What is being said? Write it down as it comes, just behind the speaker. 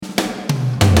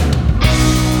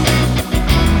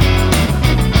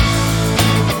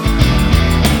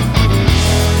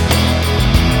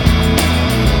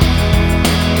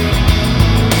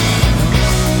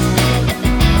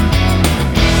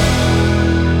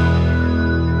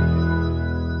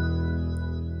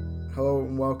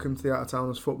welcome to the Out of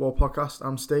Towners Football Podcast.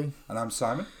 I'm Steve. And I'm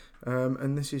Simon.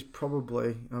 And this is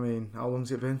probably, how long's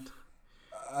it been?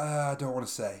 I don't want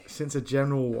to say. Since a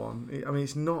general one.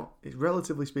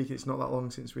 Relatively speaking, it's not that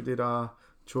long since we did our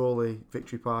Chorley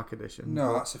Victory Park edition.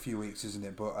 No, that's a few weeks, isn't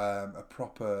it? But a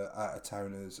proper Out of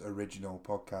Towners original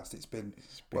podcast.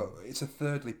 It's a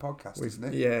thirdly podcast, isn't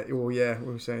it? Yeah, we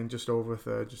were saying just over a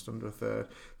third, just under a third.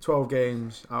 12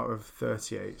 games out of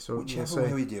 38. So whichever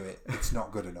way we do it, it's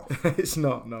not good enough. It's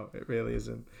not, no, it really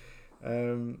isn't.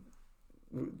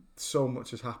 So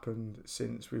much has happened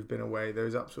since we've been away. There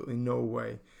is absolutely no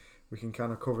way we can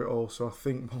kind of cover it all. So I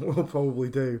think what we'll probably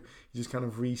do is just kind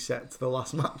of reset to the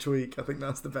last match week. I think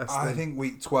that's the best thing. I think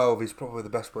week 12 is probably the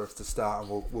best for us to start,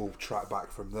 and we'll track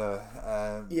back from there.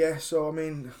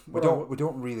 We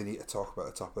don't really need to talk about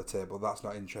the top of the table. That's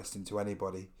not interesting to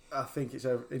anybody. I think it's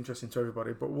interesting to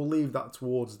everybody, but we'll leave that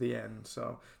towards the end.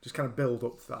 So just kind of build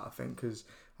up to that, I think, because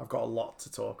I've got a lot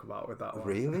to talk about with that one.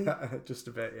 Really? Just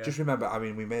a bit, yeah. Just remember,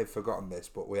 we may have forgotten this,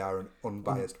 but we are an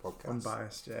unbiased podcast.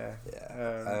 Unbiased, yeah.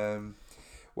 Yeah.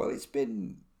 Well, it's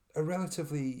been a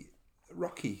relatively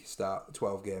rocky start,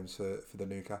 12 games for the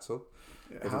Newcastle.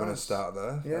 If we're going to start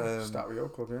there. Yeah, start with your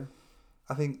club, yeah.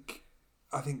 I think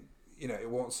it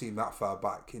won't seem that far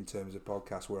back in terms of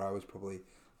podcasts where I was probably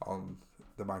on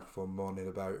the microphone moaning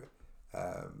about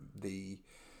the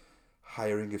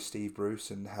hiring of Steve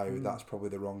Bruce and how that's probably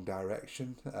the wrong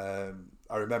direction.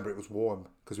 I remember it was warm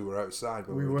because we were outside.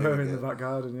 We were in the back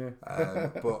garden, yeah.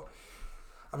 But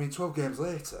 12 games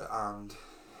later, and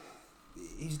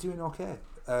he's doing okay.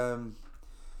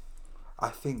 I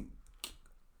think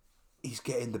he's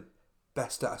getting the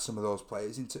best out of some of those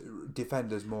players, into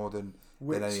defenders more than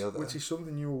any other. Which is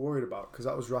something you were worried about, because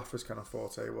that was Rafa's kind of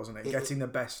forte, wasn't it? Getting the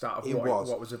best out of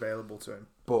what was available to him.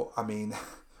 But,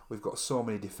 we've got so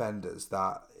many defenders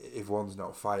that if one's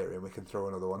not firing, we can throw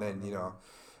another one in,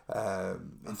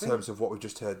 In terms of what we've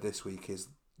just heard this week is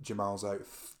Jamal's out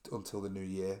until the new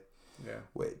year. Yeah.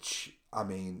 Which,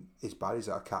 is bad. He's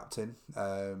our captain.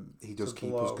 He does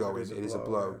keep us going. It is a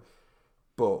blow. Yeah.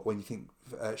 But when you think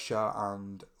Shah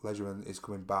and Legerman is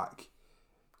coming back,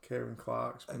 Kieran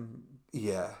Clark's been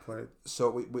played.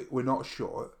 So we're not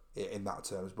sure in that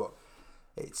terms, but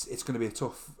it's going to be a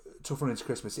tough run into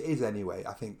Christmas. It is anyway.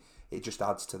 I think it just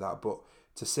adds to that. But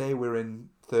to say we're in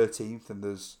 13th and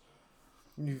there's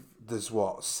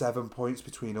 7 points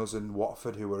between us and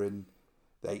Watford, who are in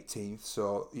the 18th.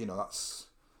 So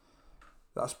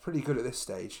that's pretty good at this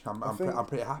stage. I'm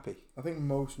pretty happy. I think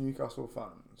most Newcastle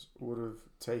fans would have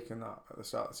taken that at the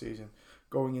start of the season,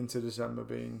 going into December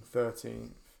being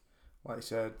 13th. Like you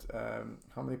said,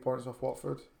 how many points off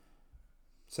Watford?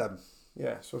 7.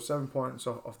 Yeah, so 7 points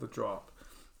off the drop.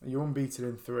 You're unbeaten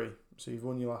in 3, so you've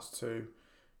won your last 2.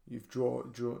 You've drew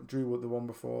with the one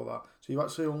before that, so you've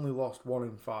actually only lost 1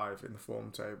 in 5 in the form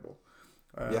table.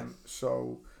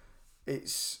 So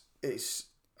it's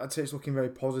I'd say it's looking very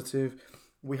positive.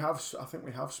 I think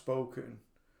we have spoken.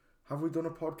 Have we done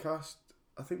a podcast?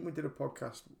 I think we did a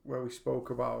podcast where we spoke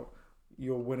about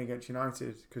your win against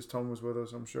United, because Tom was with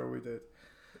us. I'm sure we did,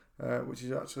 which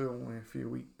is actually only a few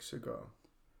weeks ago.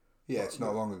 Yeah, it's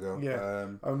not long ago. Yeah,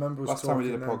 I remember. Last time we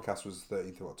did a podcast was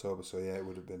 13th of October, so yeah, it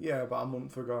would have been. Yeah, about a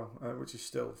month ago, which is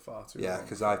still far too long. Yeah,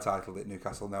 because I titled it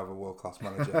Newcastle Now Have a World Class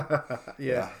Manager.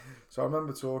 yeah. So I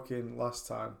remember talking last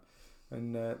time,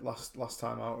 and last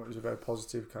time out it was a very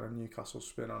positive kind of Newcastle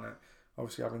spin on it.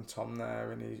 Obviously having Tom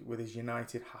there and with his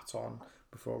United hat on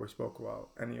before we spoke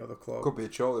about any other club. Could be a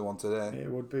Chorley one today. It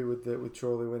would be with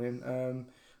Chorley winning.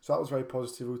 So that was very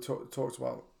positive. We talked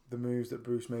about the moves that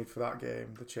Bruce made for that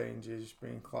game, the changes,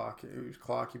 being Clark. It was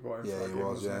Clark he brought in for that game,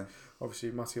 wasn't it?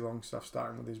 Obviously, Matty Longstaff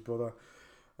starting with his brother.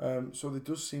 So there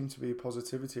does seem to be a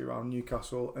positivity around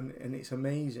Newcastle, and it's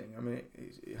amazing.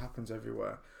 It happens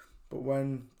everywhere. But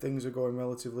when things are going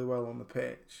relatively well on the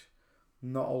pitch,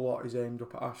 not a lot is aimed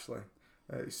up at Ashley.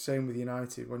 It's the same with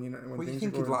United. When you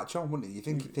think he'd latch on, wouldn't you? You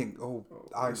think, I'll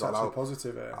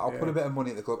positive. I'll put a bit of money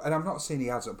at the club, and I'm not saying he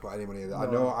hasn't put any money in. I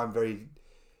know I'm very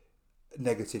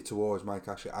negative towards Mike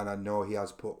Ashley, and I know he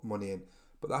has put money in,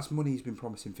 but that's money he's been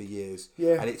promising for years.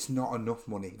 Yeah, and it's not enough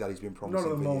money that he's been promising.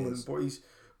 Not at the moment, years.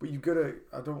 But you've got to.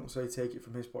 I don't say take it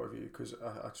from his point of view, because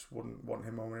I just wouldn't want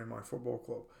him owning my football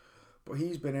club. But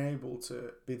he's been able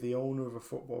to be the owner of a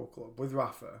football club with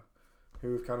Rafa,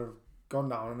 who have kind of gone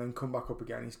down and then come back up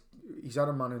again. He's had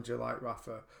a manager like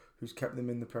Rafa who's kept them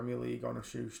in the Premier League on a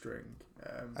shoestring.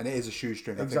 And it is a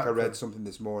shoestring. Exactly. I think I read something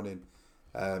this morning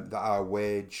that our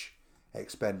wage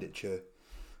expenditure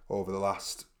over the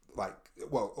last,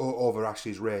 over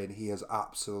Ashley's reign, he has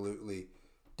absolutely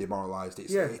demoralised.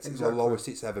 It's exactly. the lowest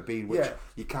it's ever been, which Yeah.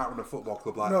 you can't run a football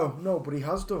club like No, that. no, but he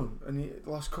has done. And the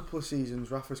last couple of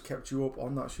seasons, Rafa's kept you up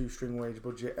on that shoestring wage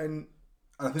budget. And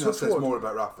I think that says more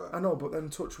about Rafa. I know, but then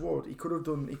touch wood, he could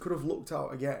have looked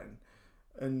out again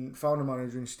and found a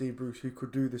manager in Steve Bruce who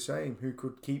could do the same, who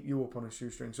could keep you up on a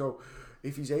shoestring. So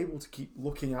if he's able to keep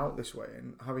looking out this way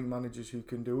and having managers who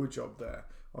can do a job there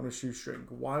on a shoestring,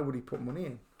 why would he put money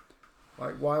in?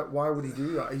 Like, why would he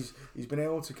do that? He's been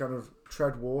able to kind of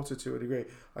tread water to a degree.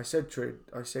 I say tread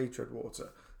water.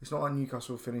 It's not like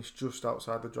Newcastle finished just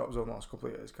outside the drop zone the last couple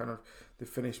of years. Kind of they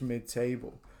finished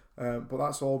mid-table, but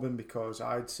that's all been because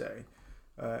I'd say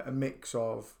a mix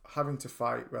of having to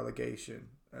fight relegation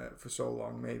for so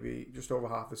long, maybe just over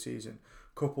half the season,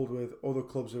 coupled with other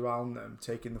clubs around them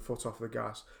taking the foot off the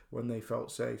gas when they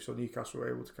felt safe. So Newcastle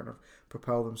were able to kind of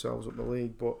propel themselves up the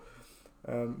league. But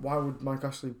why would Mike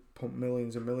Ashley pump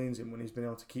millions and millions in when he's been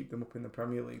able to keep them up in the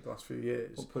Premier League the last few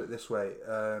years? We'll put it this way: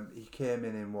 he came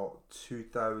in what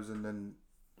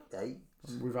 2008.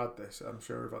 We've had this. I'm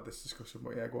sure we've had this discussion.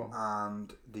 But yeah, go on.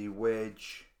 And the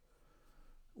wage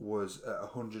was at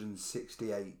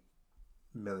 168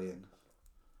 million,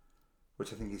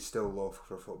 which I think is still low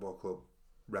for a football club,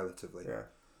 relatively. Yeah.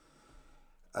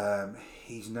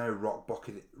 He's now rock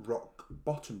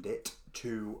bottomed it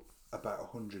to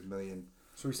about 100 million.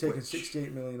 So he's taken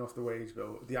 68 million off the wage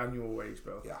bill, the annual wage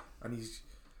bill. Yeah. And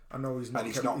I know he's not.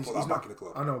 And he's not put that back in the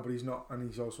club. I know, but he's not, and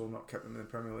he's also not kept them in the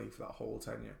Premier League for that whole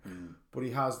tenure. But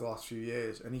he has the last few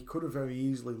years, and he could have very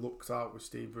easily looked out with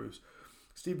Steve Bruce.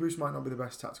 Steve Bruce might not be the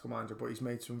best tactical manager, but he's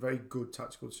made some very good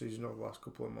tactical decisions over the last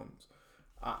couple of months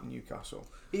at Newcastle.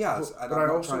 He has, and I'm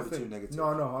not trying to be too negative. No,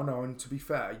 I know. And to be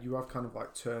fair, you have kind of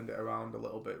like turned it around a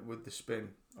little bit with the spin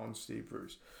on Steve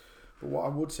Bruce. But what I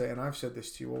would say, and I've said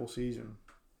this to you all season,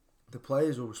 the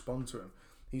players will respond to him.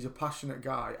 He's a passionate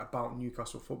guy about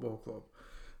Newcastle Football Club.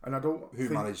 And I don't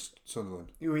managed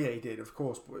Sunderland? Oh, yeah, he did, of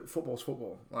course. But football's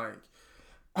football. Like,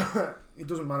 it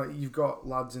doesn't matter. You've got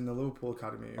lads in the Liverpool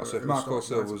academy. So if Marco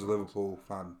Silva was a Liverpool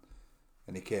fan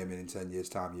and he came in 10 years'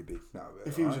 time, you'd be...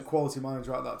 If he was a quality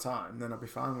manager at that time, then I'd be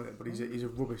fine with it. But he's a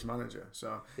rubbish manager.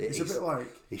 So it's a bit like...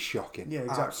 He's shocking. Yeah,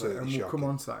 exactly. Absolutely and we'll shocking. come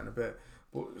on to that in a bit.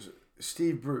 But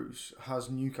Steve Bruce has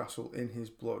Newcastle in his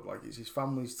blood. Like, it's his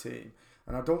family's team.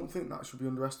 And I don't think that should be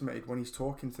underestimated when he's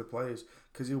talking to the players,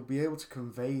 because he'll be able to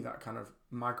convey that kind of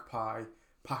magpie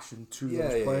passion to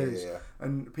those players. Yeah.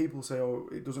 And people say, "Oh,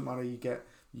 it doesn't matter. You get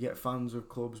fans of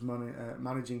clubs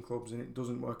managing clubs, and it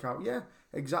doesn't work out." Yeah,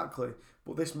 exactly.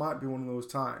 But this might be one of those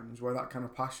times where that kind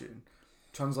of passion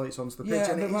translates onto the pitch.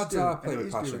 Yeah, and the lads are playing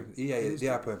with passion. They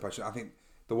are playing with passion. I think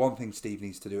the one thing Steve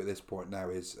needs to do at this point now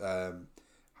is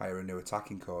hire a new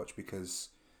attacking coach, because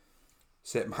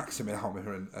St. Maximin,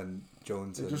 Almer and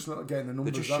Joelinton, they're just not getting the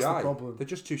numbers. They're just That's shy. the problem. They're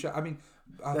just too shy. I mean,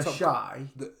 they're shy.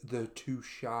 They're too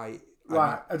shy.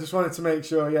 Right. I just wanted to make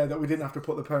sure, that we didn't have to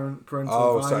put the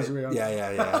parental advisory on.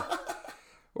 Yeah.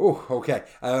 Oh, okay.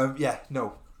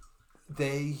 No.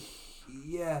 I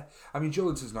mean,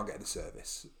 Joelinton's not getting the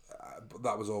service, but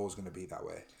that was always going to be that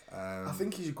way. I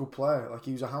think he's a good player. Like,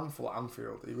 he was a handful at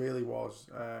Anfield. He really was.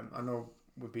 I know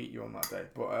we beat you on that day,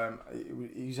 but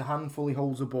he's a handful. He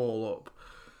holds the ball up.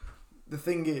 The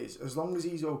thing is, as long as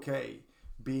he's okay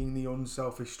being the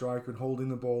unselfish striker and holding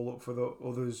the ball up for the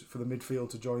others, for the midfield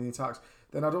to join the attacks,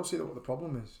 then I don't see what the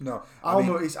problem is. No,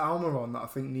 it's Almiron that I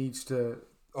think needs to.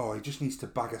 Oh, he just needs to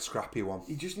bag a scrappy one.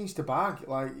 He just needs to bag.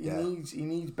 Like, he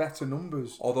needs better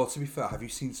numbers. Although, to be fair, have you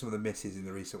seen some of the misses in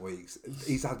the recent weeks?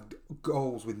 He's had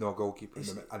goals with no goalkeeper in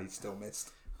them, and he's still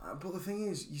missed. But the thing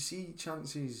is, you see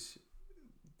chances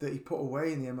that he put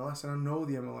away in the MLS, and I know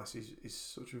the MLS is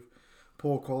such of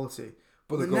poor quality.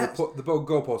 But the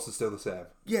goalposts are still the same.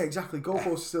 Yeah, exactly.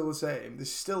 Goalposts are still the same.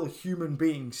 There's still a human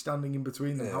being standing in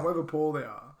between them, however poor they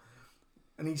are.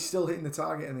 And he's still hitting the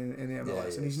target in the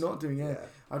MLS, and he's not doing it. Yeah.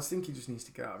 I just think he just needs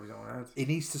to get out of his own head. He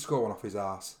needs to score one off his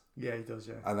arse. Yeah, he does,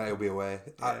 yeah. And then he'll be away.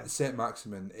 Yeah. St.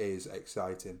 Maximin is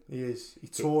exciting. He is. He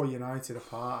tore United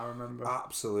apart, I remember.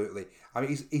 Absolutely. I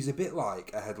mean, he's a bit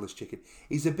like a headless chicken.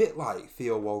 He's a bit like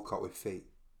Theo Walcott with feet.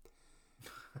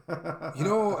 You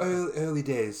know, early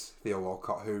days Theo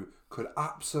Walcott, who could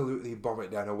absolutely bomb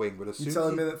it down a wing, but as soon as you're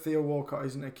telling me that Theo Walcott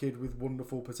isn't a kid with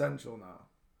wonderful potential now?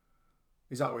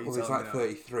 Is that what you're telling me? Well,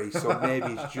 he's like 33, so maybe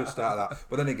he's just out of that.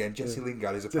 But then again, Jesse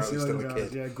Lingard is apparently still a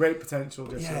kid. Yeah, great potential,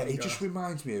 Jesse Lingard. It just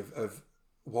reminds me of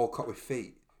Walcott with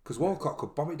feet. Because Walcott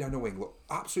could bomb it down the wing, look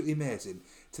absolutely amazing,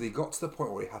 till he got to the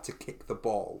point where he had to kick the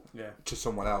ball to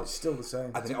someone else. It's still the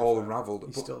same. And then it all unravelled.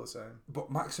 He's still the same.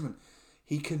 But Maximin,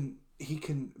 he can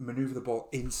manoeuvre the ball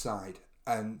inside,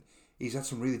 and he's had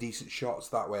some really decent shots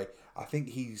that way. I think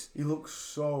he looks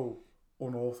so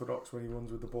unorthodox when he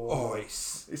runs with the ball. Oh,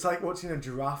 it's like watching a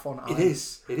giraffe on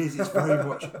ice. It is. It's very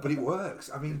much, but it works.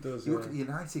 I mean, does, you look at the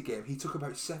United game. He took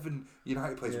about 7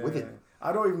 United players with him.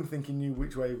 I don't even think he knew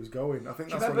which way he was going. I think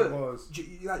that's what it was.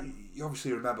 You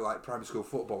obviously remember like primary school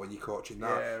football when you're coaching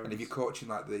that, and if you're coaching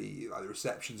like the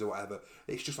receptions or whatever,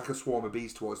 it's just like a swarm of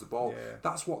bees towards the ball. Yeah.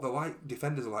 That's what they're like.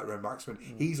 Defenders are like Ren Maxman.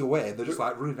 He's away, and they're just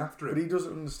like running after him. But he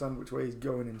doesn't understand which way he's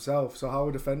going himself. So how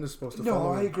are defenders supposed to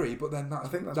follow him? I agree. But then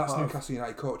that's Newcastle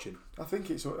United coaching. I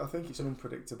think it's an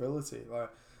unpredictability.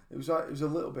 Like it was a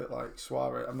little bit like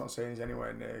Suarez. I'm not saying he's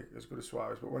anywhere near as good as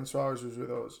Suarez, but when Suarez was with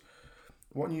us,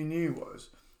 what you knew was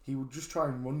he would just try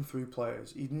and run through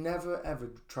players. He'd never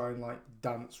ever try and like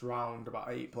dance round about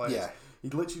 8 players. Yeah.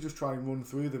 He'd literally just try and run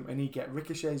through them, and he'd get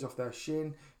ricochets off their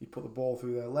shin. He'd put the ball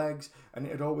through their legs, and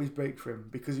it'd always break for him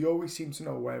because he always seemed to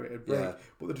know where it'd break. Yeah.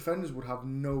 But the defenders would have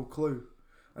no clue,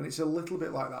 and it's a little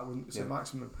bit like that with St.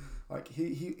 Maximum. Like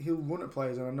he'll run at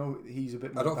players, and I know he's a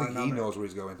bit more dynamic. Think he knows where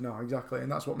he's going. No, exactly,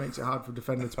 and that's what makes it hard for a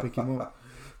defender to pick him up.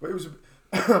 But it was,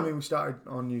 I mean, we started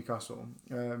on Newcastle.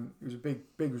 It was a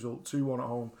big result, 2-1 at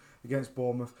home against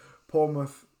Bournemouth.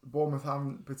 Bournemouth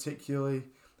haven't particularly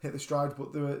hit the stride,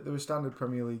 but they're a standard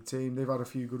Premier League team. They've had a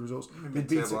few good results.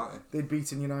 They'd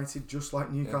beaten United just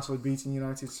like Newcastle had beaten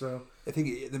United. So I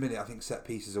think at the minute, set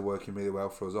pieces are working really well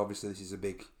for us. Obviously, this is a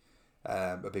big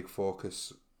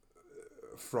focus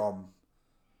from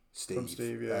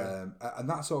Steve. And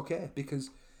that's okay because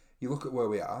you look at where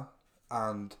we are,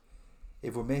 and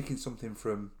if we're making something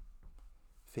from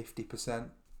 50%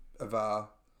 of our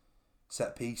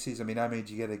set pieces, I mean, how many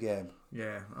do you get a game?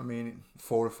 Yeah, I mean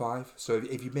 4 or 5. So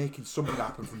if you're making something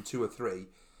happen from 2 or 3,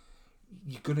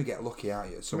 you're gonna get lucky,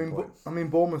 aren't you? At some point. I mean,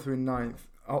 Bournemouth are in 9th,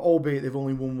 albeit they've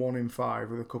only won 1 in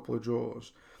 5 with a couple of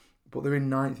draws. But they're in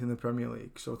 9th in the Premier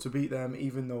League, so to beat them,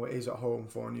 even though it is at home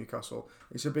for Newcastle,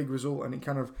 it's a big result, and it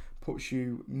kind of puts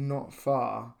you not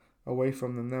far away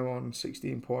from them. They're on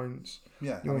 16 points.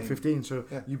 Yeah, you're on 15, so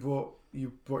you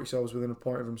brought yourselves within a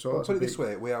point of them. So put it this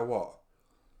way: we are what?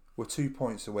 We're 2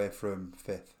 points away from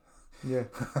 5th. Yeah,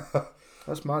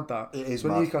 that's mad. That it is. So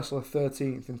mad. Newcastle are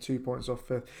 13th and 2 points off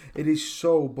 5th. It is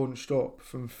so bunched up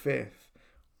from 5th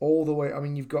all the way. I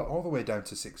mean, you've got all the way down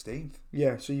to 16th.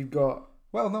 Yeah, so you've got.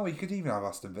 Well, no, you could even have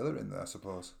Aston Villa in there, I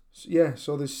suppose. Yeah,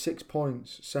 so there's 6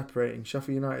 points separating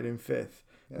Sheffield United in 5th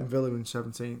and Villa in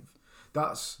 17th.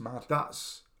 That's mad.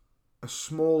 That's a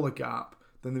smaller gap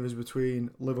than there is between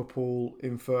Liverpool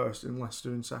in 1st and Leicester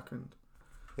in 2nd.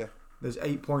 Yeah. There's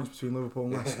 8 points between Liverpool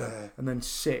and Leicester, and then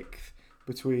 6th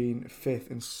between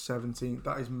 5th and 17th.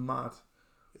 That is mad.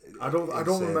 I don't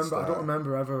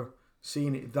remember ever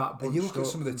seeing it that bunched up. And you look at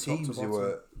some of the teams who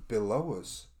were below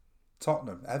us.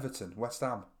 Tottenham, Everton, West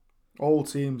Ham. All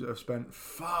teams have spent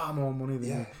far more money than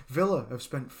you. Villa have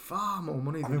spent far more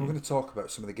money than you. We're going to talk about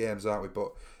some of the games, aren't we?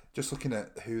 But just looking at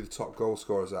who the top goal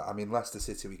scorers are, I mean, Leicester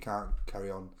City, we can't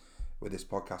carry on with this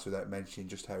podcast without mentioning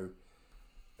just how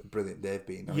brilliant they've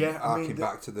been. Harking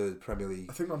back to the Premier League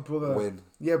I think my brother win.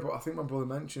 Yeah, but I think my brother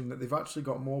mentioned that they've actually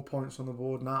got more points on the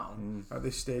board now at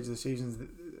this stage of the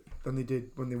season than they did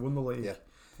when they won the league. Yeah.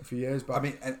 A few years back. I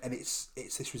mean, and it's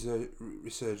this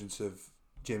resurgence of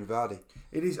Jamie Vardy.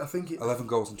 It is. I think 11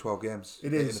 goals in 12 games.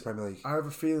 It is in the Premier League. I have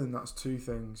a feeling that's 2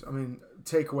 things. I mean,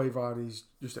 take away Vardy's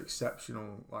just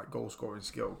exceptional goal scoring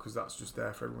skill because that's just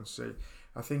there for everyone to see.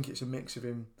 I think it's a mix of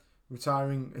him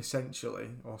retiring essentially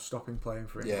or stopping playing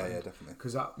for England. Yeah, definitely.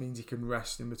 Because that means he can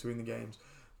rest in between the games.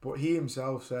 But he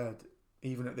himself said,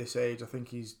 even at this age, I think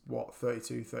he's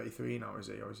 32, 33 now, is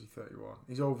he? Or is he 31?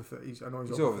 He's over 30. I know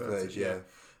he's over 30. Yeah.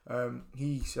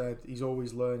 He said he's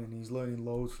always learning. He's learning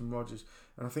loads from Rodgers.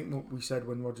 And I think what we said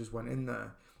when Rodgers went in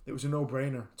there, it was a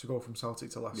no-brainer to go from Celtic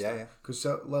to Leicester. Yeah. Because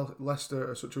Leicester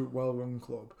are such a well-run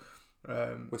club.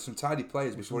 With some tidy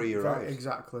players before he arrived.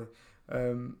 Exactly.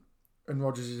 And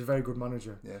Rodgers is a very good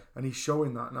manager. Yeah. And he's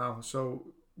showing that now.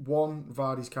 So, one,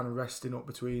 Vardy's kind of resting up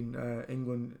between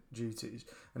England duties.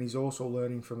 And he's also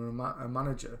learning from a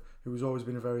manager who has always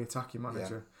been a very attacking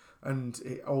manager. Yeah. And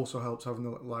it also helps having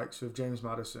the likes of James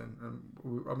Maddison. And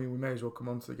we may as well come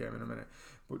on to the game in a minute.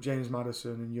 But James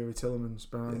Maddison and Yuri Tillemans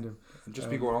behind him. And just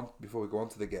before we go on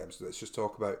to the games, let's just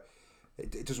talk about...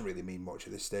 It doesn't really mean much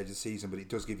at this stage of the season, but it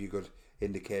does give you a good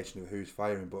indication of who's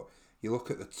firing. But you look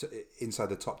at inside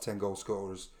the top 10 goal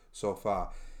scorers so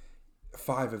far,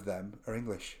 5 of them are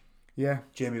English. Yeah.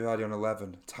 Jamie Vardy on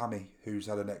 11. Tammy, who's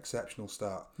had an exceptional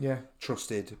start. Yeah.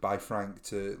 Trusted by Frank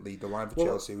to lead the line for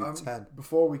Chelsea with 10.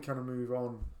 Before we kind of move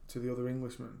on to the other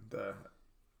Englishman there,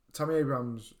 Tammy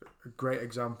Abraham's a great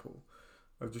example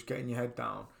of just getting your head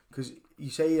down, because you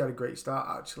say he had a great start.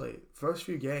 Actually, first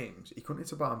few games he couldn't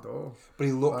hit a barn door. But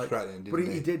he looked threatening, didn't he?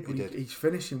 But he did. His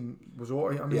finishing was all.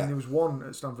 I mean, there was one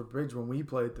at Stamford Bridge when we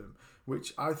played them,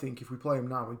 which I think if we play him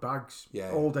now, he bags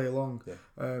all day long.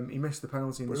 Yeah. He missed the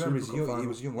penalty in the Super Cup final. He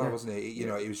was a young lad, wasn't he? You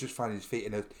know, he was just finding his feet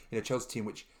in a Chelsea team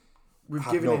which we've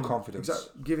had given no him confidence.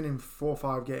 Given him 4 or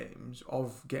 5 games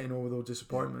of getting over those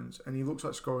disappointments, and he looks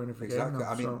like scoring every game now.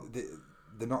 I mean,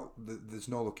 they're not. There's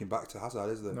no looking back to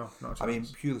Hazard, is there? No, not a chance. I mean,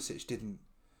 Pulisic didn't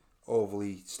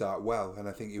overly start well, and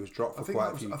I think he was dropped for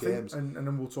quite a few games. And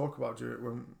then we'll talk about it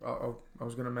when I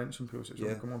was going to mention Pulisic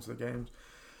when we come on to the games.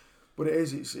 But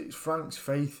it's Frank's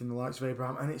faith in the likes of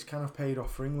Abraham, and it's kind of paid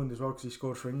off for England as well because he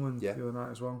scored for England the other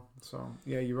night as well. So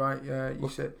yeah, you're right. You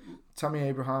said Tammy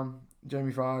Abraham,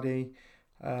 Jamie Vardy.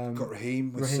 Got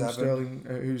Raheem with 7. Sterling,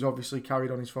 who's obviously carried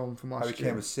on his form from last year. Harry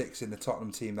Kane with 6 in the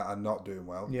Tottenham team that are not doing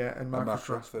well. Yeah, and Marcus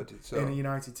Rashford in a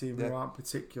United team who aren't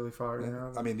particularly firing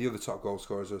out. I mean, the other top goal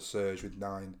scorers are Serge with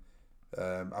 9,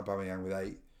 Aubameyang with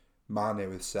 8, Mane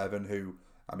with 7. Who,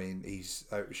 I mean, he's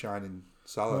outshining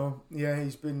Salah. Well, yeah,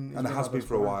 he's been it has been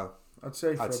for a while. I'd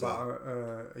say for about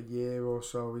a year or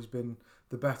so, he's been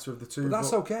the better of the two. But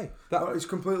that's okay. It's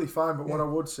completely fine. But what I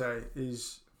would say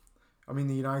is, I mean,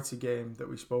 the United game that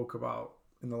we spoke about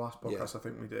in the last podcast, I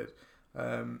think we did.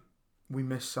 We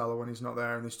miss Salah when he's not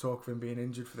there, and there's talk of him being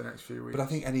injured for the next few weeks. But I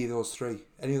think any of those three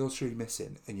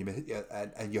missing,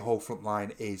 and your whole front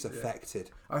line is affected.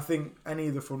 I think any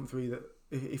of the front three that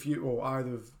if you or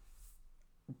either of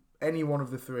any one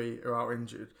of the three are out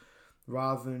injured,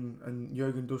 rather than, and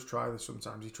Jurgen does try this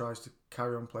sometimes. He tries to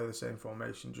carry on play the same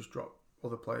formation, just drop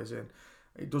other players in.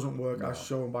 It doesn't work as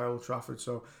shown by Old Trafford.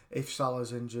 So if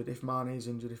Salah's injured, if Mane's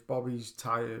injured, if Bobby's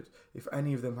tired, if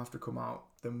any of them have to come out,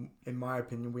 then in my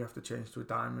opinion we have to change to a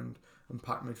diamond and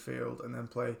pack midfield and then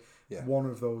play one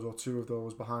of those or two of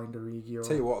those behind Origi.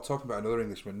 Tell you what, talking about another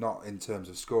Englishman, not in terms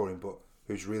of scoring, but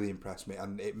who's really impressed me,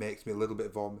 and it makes me a little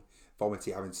bit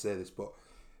vomity having to say this, but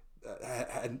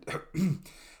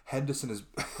Henderson has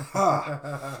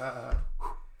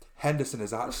Henderson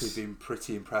has actually been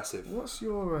pretty impressive. What's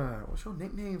your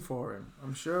nickname for him?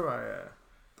 I'm sure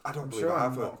I don't believe I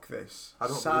have mock this.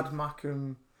 Sad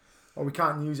Mackham. Oh, we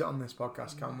can't use it on this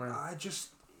podcast, can we?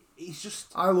 He's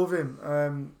just. I love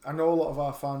him. I know a lot of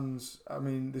our fans. I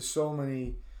mean, there's so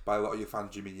many. By a lot of your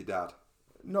fans, do you mean your dad?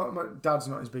 No, my dad's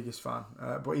not his biggest fan,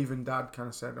 but even Dad kind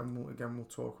of said, and we'll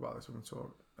talk about this when we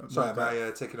talk. Sorry, am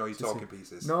I taking all your talking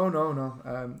pieces? No.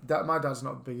 My dad's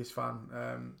not the biggest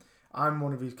fan. I'm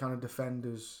one of his kind of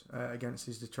defenders against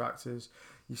his detractors.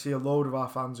 You see a load of our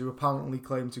fans who apparently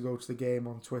claim to go to the game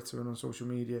on Twitter and on social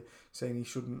media saying he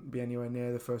shouldn't be anywhere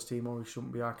near the first team or he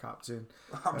shouldn't be our captain.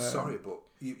 I'm sorry, but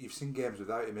you've seen games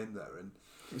without him in there, and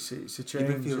it's a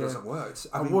change. Your midfield doesn't work.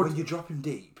 I mean, when you drop him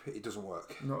deep, it doesn't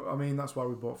work. No, I mean that's why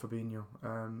we bought Fabinho,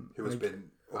 who has been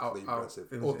utterly impressive.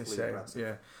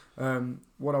 Yeah.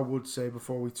 What I would say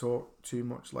before we talk too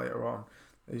much later on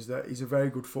is that he's a very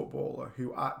good footballer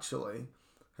who actually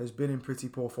has been in pretty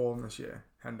poor form this year,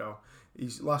 Hendo.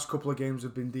 His last couple of games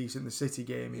have been decent. The City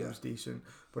game, he was decent.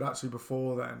 But actually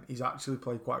before then, he's actually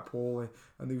played quite poorly.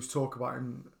 And there was talk about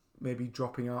him maybe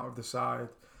dropping out of the side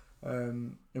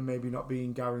and maybe not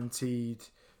being guaranteed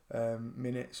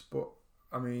minutes. But,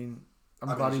 I mean,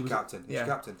 I'm glad he was captain. He's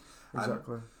captain.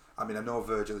 Exactly. And, I mean, I know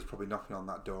Virgil is probably knocking on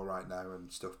that door right now and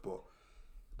stuff, but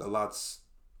the lads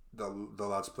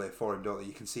play for him, don't they?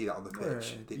 You can see that on the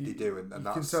pitch. They do, and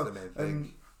that's the main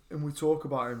thing. And we talk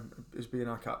about him as being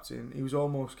our captain. He was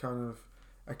almost kind of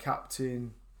a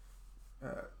captain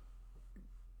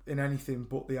in anything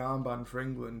but the armband for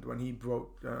England when he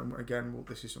broke. Again,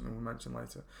 this is something we'll mention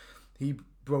later. He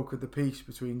brokered the peace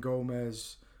between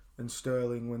Gomez and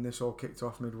Sterling when this all kicked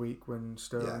off midweek. When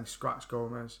Sterling scratched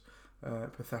Gomez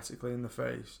pathetically in the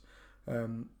face,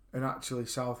 and actually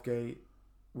Southgate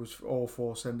was all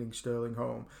for sending Sterling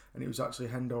home, and it was actually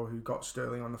Hendo who got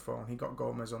Sterling on the phone. He got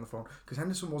Gomez on the phone because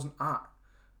Henderson wasn't at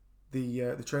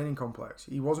the training complex.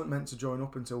 He wasn't meant to join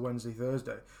up until Wednesday,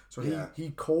 Thursday. So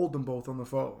he called them both on the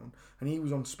phone, and he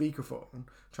was on speakerphone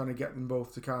trying to get them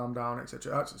both to calm down,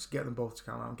 etc. Actually, get them both to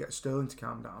calm down, get Sterling to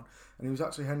calm down, and it was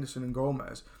actually Henderson and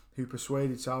Gomez who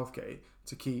persuaded Southgate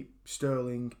to keep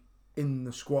Sterling in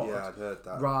the squad I'd heard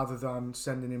that. rather than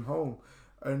sending him home.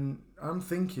 And I'm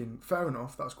thinking, fair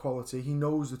enough, that's quality. He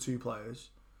knows the two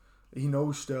players. He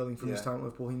knows Sterling from his time at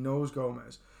Liverpool. He knows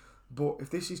Gomez. But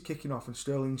if this is kicking off and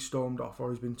Sterling's stormed off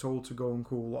or he's been told to go and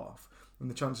cool off, and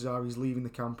the chances are he's leaving the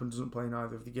camp and doesn't play in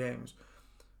either of the games,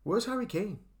 where's Harry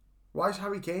Kane? Why is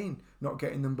Harry Kane not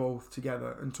getting them both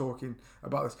together and talking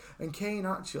about this? And Kane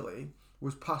actually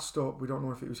was passed up. We don't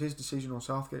know if it was his decision or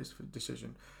Southgate's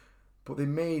decision, but they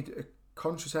made a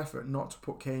conscious effort not to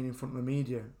put Kane in front of the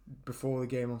media before the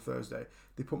game on Thursday.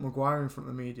 They put Maguire in front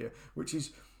of the media, which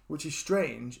is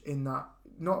strange in that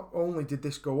not only did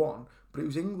this go on, but it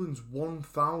was England's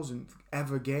 1,000th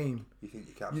ever game. You think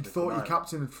your captain? You'd thought your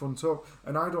captain had front up,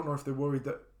 and I don't know if they're worried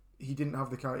that he didn't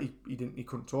have the he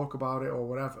couldn't talk about it or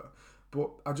whatever. But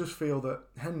I just feel that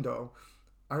Hendo,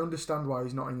 I understand why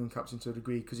he's not England captain to a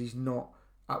degree, because he's not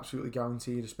absolutely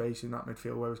guaranteed a space in that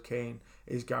midfield, whereas Kane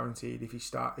is guaranteed if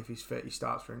he's fit, he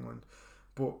starts for England.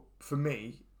 But for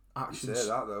me, actions. You say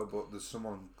that though, but there's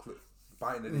someone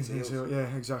biting at his heels.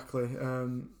 Yeah, exactly.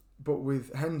 But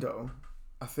with Hendo,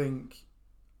 I think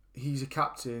he's a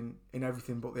captain in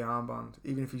everything but the armband,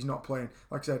 even if he's not playing.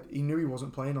 Like I said, he knew he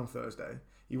wasn't playing on Thursday.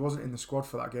 He wasn't in the squad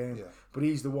for that game. Yeah. But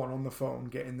he's the one on the phone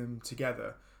getting them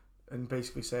together and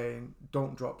basically saying,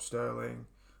 don't drop Sterling,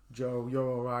 Joe, you're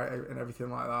all right, and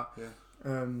everything like that. Yeah.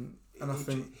 And I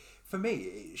think... For me,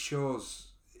 it shows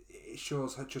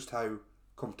just how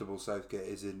comfortable Southgate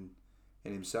is in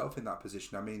himself in that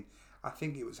position. I mean, I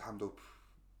think it was handled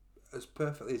as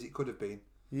perfectly as it could have been.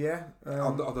 Yeah.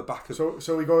 On the back of...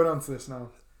 So we're going on to this now.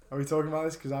 Are we talking about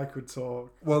this? Because I could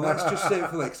talk. Well, let's just say it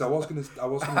for because I was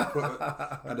gonna put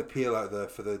an appeal out there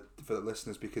for the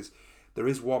listeners, because there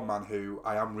is one man who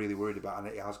I am really worried about,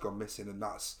 and he has gone missing, and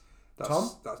that's Tom.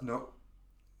 That's not.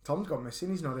 Tom's gone missing.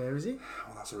 He's not here, is he?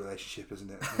 Well, that's a relationship,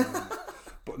 isn't it?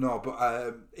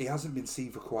 But he hasn't been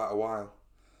seen for quite a while,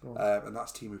 and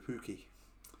that's Teemu Pukki.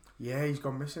 Yeah, he's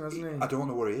gone missing, hasn't he? I don't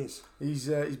know where he is. He's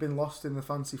been lost in the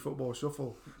fancy football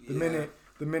shuffle.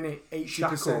 The minute 80%,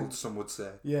 shackled, some would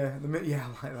say. Yeah,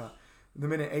 like that. The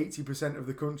minute 80% of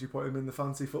the country put him in the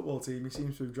fancy football team, he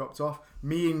seems to have dropped off.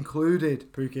 Me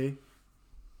included, Pukki.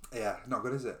 Yeah, not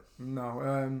good, is it?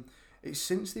 No. It's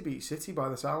since they beat City, by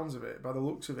the sounds of it, by the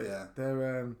looks of it. Yeah.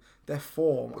 Their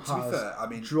form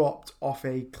has dropped off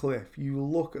a cliff. You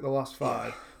look at the last five.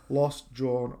 Yeah. Lost,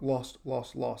 drawn, lost.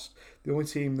 The only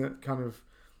team that kind of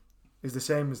is the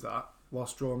same as that,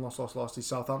 lost, drawn, lost, is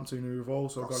Southampton, who have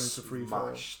also gone into free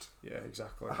fall. Yeah,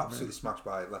 exactly. Absolutely smashed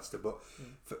by Leicester. But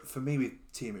for me with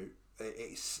Teemu,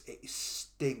 it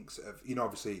stinks of,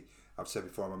 obviously, I've said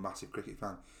before, I'm a massive cricket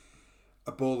fan.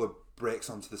 A bowler breaks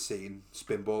onto the scene,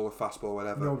 spin ball, a fast ball,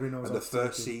 whatever. Nobody knows. And the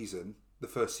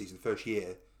first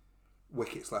year,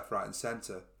 wickets left, right, and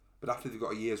centre. But after they've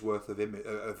got a year's worth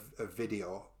of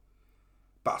video,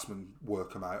 batsmen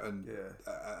work them out, and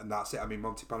that's it. I mean,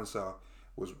 Monty Panesar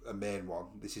was a main one.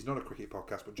 This is not a cricket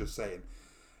podcast, but just saying,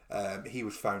 he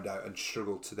was found out and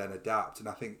struggled to then adapt. And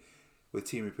I think with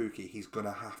Teemu Pukki, he's going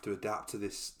to have to adapt to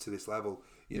this level.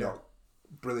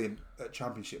 Brilliant at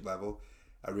championship level,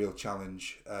 a real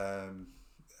challenge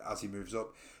as he moves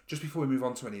up. Just before we move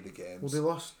on to any of the games, well, they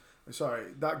lost. Sorry,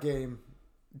 that game.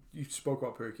 You spoke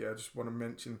about Pukki. I just want to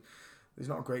mention. There's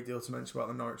not a great deal to mention about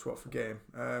the Norwich Watford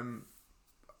game.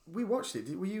 We watched it.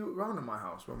 Were you around at my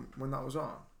house when that was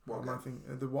on?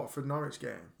 The Watford Norwich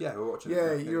game. Yeah, we were watching.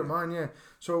 Yeah, you were at mine. Yeah.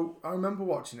 So I remember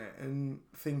watching it and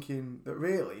thinking that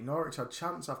really Norwich had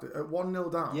chance after at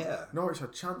 1-0 down. Yeah. Norwich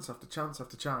had chance after chance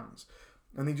after chance,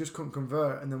 and they just couldn't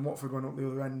convert. And then Watford went up the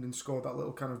other end and scored that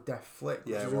little kind of deft flick,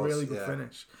 which was a really good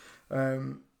finish.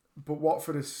 But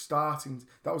Watford is starting.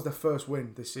 That was their first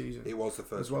win this season. It was the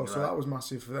first as well, win, so that was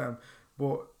massive for them.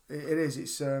 But it is.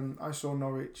 It's. I saw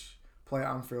Norwich play at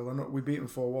Anfield. I know we beat them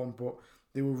 4-1, but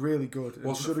they were really good. It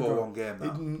wasn't a 4-1 game,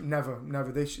 that?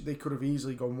 Never. They could have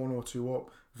easily gone 1 or 2 up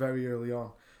very early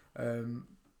on. And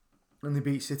they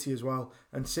beat City as well.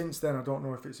 And since then, I don't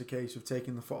know if it's a case of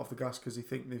taking the foot off the gas because they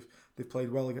think they've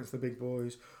played well against the big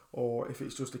boys, or if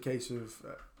it's just a case of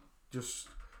just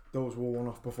those were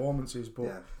one-off performances.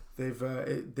 But they've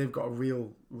got a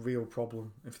real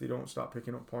problem if they don't start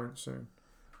picking up points soon.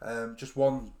 Just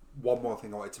one more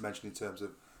thing I wanted to mention in terms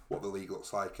of what the league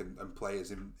looks like and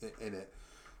players in it.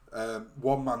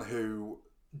 One man who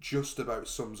just about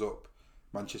sums up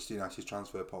Manchester United's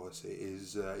transfer policy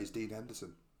is Dean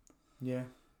Henderson. Yeah.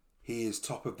 He is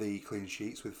top of the clean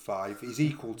sheets with 5. He's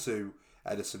equal to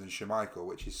Ederson and Schmeichel,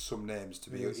 which is some names to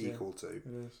be equal to. It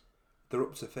is. They're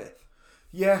up to 5th.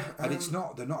 Yeah. And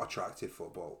they're not attractive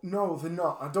football. No, they're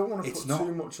not. I don't want to put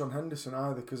too much on Henderson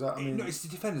either, because I mean... No, it's the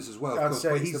defenders as well,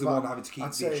 but he's the one having to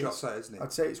keep the shots out, isn't he?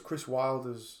 I'd say it's Chris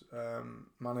Wilder's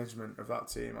management of that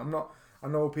team. I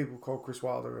know people call Chris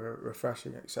Wilder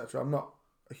refreshing, etc. I'm not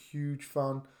a huge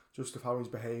fan just of how he's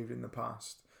behaved in the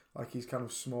past. Like his kind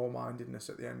of small-mindedness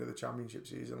at the end of the championship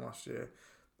season last year.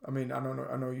 I mean, I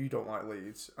know you don't like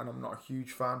Leeds, and I'm not a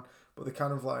huge fan, but the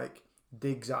kind of like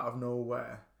digs out of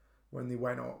nowhere when they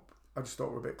went up, I just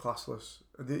thought were a bit classless.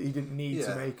 He didn't need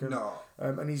to make them. No.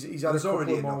 And he's had a couple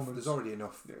of moments. There's already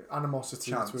enough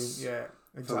animosity between. Yeah.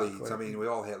 Exactly. for Leeds. I mean, we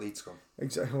all hate Leeds scum.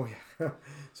 Exactly. Oh, yeah.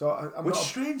 So I'm Which not.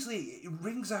 strangely it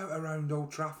rings out around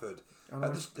Old Trafford. I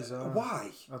know, it's bizarre. Why?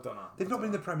 I don't know. They've not been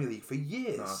in the Premier League for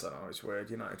years. No, I don't know. It's weird.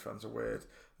 United fans are weird.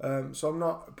 So I'm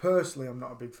not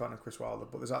a big fan of Chris Wilder,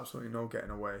 but there's absolutely no getting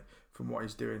away from what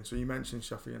he's doing. So you mentioned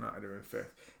Sheffield United are in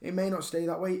 5th. It may not stay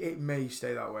that way. It may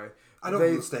stay that way. I don't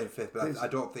think they'll stay in 5th, but I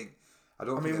don't think. I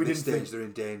think at this stage they're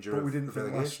in danger of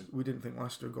relegation. We didn't think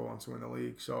Leicester would go on to win the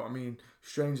league. So I mean,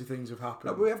 stranger things have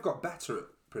happened. No, but we have got better at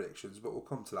predictions, but we'll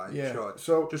come to that. Yeah. Sure.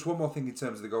 So just one more thing in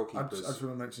terms of the goalkeepers. I just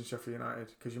want to mention Sheffield United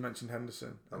because you mentioned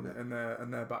Henderson and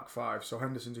their back five. So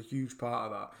Henderson's a huge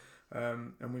part of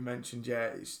that. And we mentioned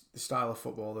it's the style of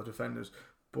football, the defenders,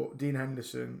 but Dean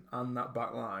Henderson and that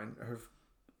back line have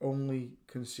only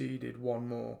conceded one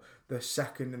more. They're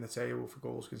second in the table for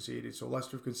goals conceded. So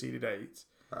Leicester have conceded 8.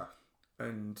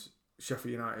 And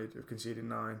Sheffield United have conceded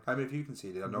 9. How many have you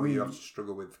conceded? I know you have to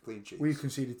struggle with clean sheets. We've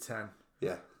conceded 10.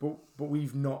 Yeah, but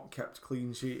we've not kept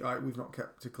clean sheet. Like we've not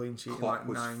kept a clean sheet Klopp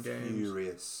in 9 games.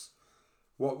 Furious.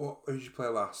 What? Who did you play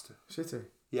last? City.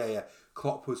 Yeah.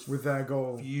 Klopp was with their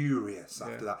goal furious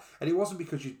after that, and it wasn't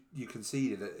because you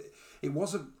conceded. It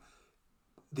wasn't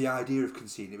the idea of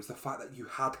conceding. It was the fact that you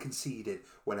had conceded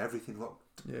when everything looked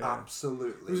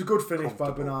absolutely. It was a good finish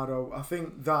by Bernardo. I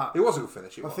think that it was a good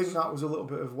finish. I think that was a little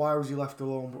bit of why was he left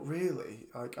alone. But really,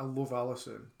 like I love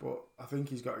Alisson, but I think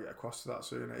he's got to get across to that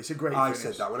sooner. It's a great. I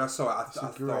finish. said that when I saw it. I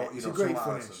thought it's a great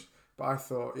finish. Alisson. But I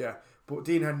thought, but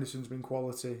Dean Henderson's been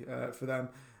quality for them.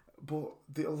 But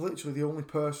literally the only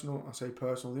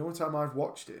the only time I've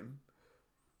watched him,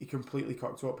 he completely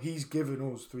cocked up. He's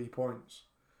given us 3 points.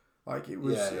 Like it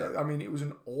was, I mean, it was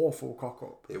an awful cock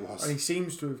up. It was, and he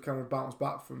seems to have kind of bounced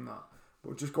back from that.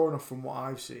 But just going off from what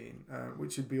I've seen,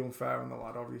 which would be unfair on the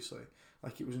lad, obviously,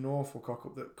 like it was an awful cock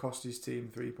up that cost his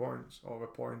team 3 points or a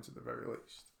point at the very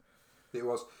least. It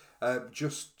was.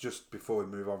 Just before we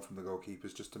move on from the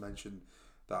goalkeepers, just to mention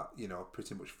that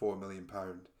pretty much £4 million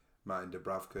Martin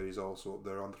Dubravka is also up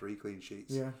there on 3 clean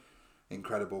sheets. Yeah,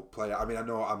 incredible player. I mean,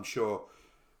 I'm sure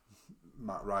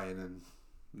Matt Ryan and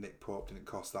Nick Pope didn't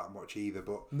cost that much either,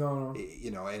 but no.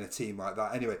 In a team like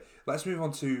that. Anyway, let's move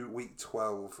on to week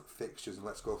 12 fixtures and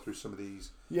let's go through some of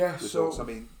these results. So I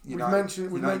mean,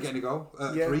 United getting a goal,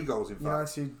 3 goals in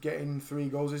fact. United getting 3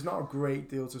 goals. There's not a great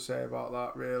deal to say about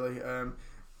that, really.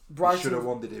 Brighton should have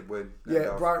won. They did win.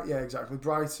 Exactly.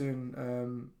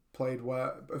 Brighton played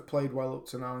well up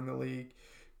to now in the league.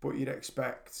 But you'd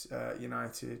expect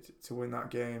United to win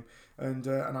that game, and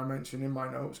I mentioned in my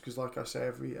notes because, like I say,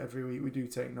 every week we do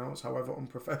take notes. However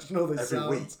unprofessional this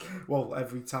sounds. Well,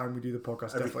 every time we do the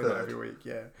podcast, definitely not every week.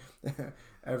 Yeah,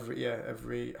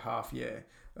 every half year.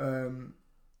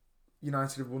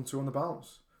 United have won 2 on the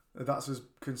bounce. That's as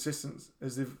consistent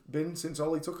as they've been since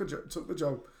Ollie took the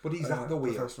job. But he's at the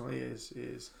wheel. Professional, he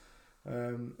is.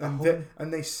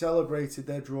 And they celebrated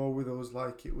their draw with us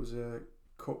like it was a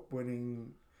cup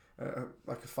winning.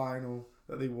 Like a final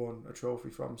that they won a trophy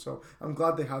from. So I'm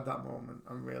glad they had that moment.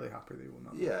 I'm really happy they won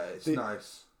that. Yeah, it's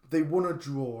nice. They won a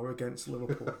draw against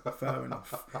Liverpool. Fair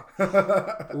enough.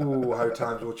 Ooh, how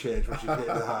times will change once you get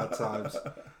into the hard times.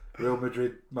 Real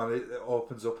Madrid, man, it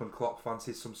opens up and Klopp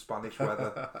fancies some Spanish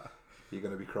weather. You're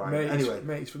going to be crying.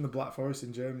 Mate, he's from the Black Forest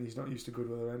in Germany. He's not used to good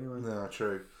weather anyway. No,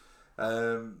 true.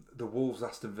 The Wolves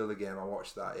Aston Villa game, I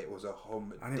watched that. It was a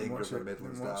humdinger of a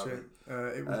Midlands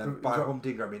derby. By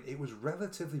humdinger, I mean it was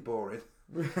relatively boring.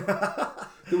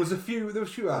 there was a few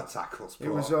hard tackles. It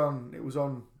was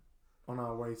on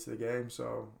our way to the game,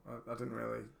 so I didn't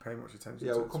really pay much attention.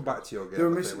 Yeah, we'll come back to your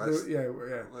game.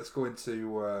 Let's go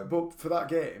into. But for that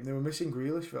game, they were missing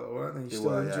Grealish, Villa, weren't they? He's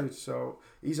still injured, so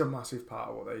he's a massive part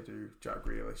of what they do. Jack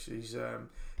Grealish,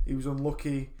 he was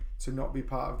unlucky to not be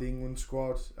part of the England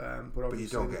squad, but obviously you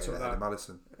don't get that in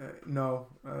Madison. No,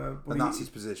 but and that's his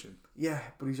position. Yeah,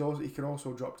 but he can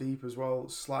also drop deep as well,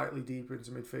 slightly deeper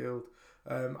into midfield.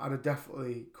 I'd have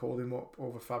definitely called him up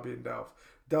over Fabian Delph.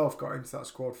 Delph got into that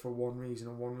squad for one reason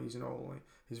and one reason only: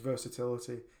 his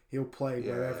versatility. He'll play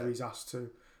wherever he's asked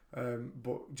to.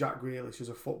 But Jack Grealish as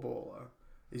a footballer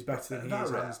is better than he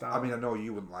is hands down. I mean, I know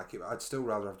you wouldn't like it, but I'd still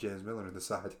rather have James Milner in the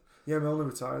side. Yeah, Milner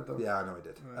retired though. Yeah, I know he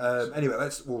did. Anyway,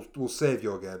 we'll save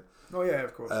your game. Oh yeah,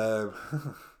 of course.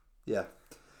 Yeah.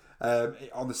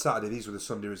 On the Saturday, these were the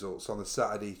Sunday results. On the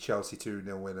Saturday, Chelsea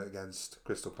 2-0 win against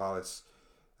Crystal Palace.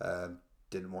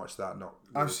 Didn't watch that.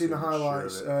 I've seen the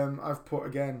highlights. I've put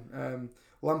again.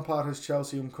 Lampard has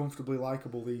Chelsea uncomfortably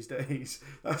likeable these days.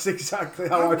 That's exactly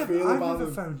how I feel about him. I've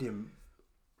never found him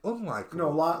unlikable. No,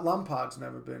 Lampard's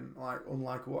never been like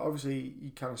unlikable. Obviously,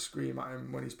 you kind of scream at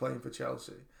him when he's playing for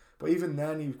Chelsea. But even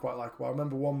then, he was quite likeable. I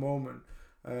remember one moment,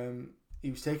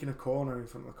 he was taking a corner in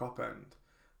front of the Kop end,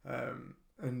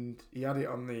 and he had it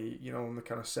on the on the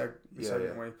kind of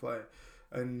segment where he played,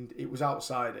 and it was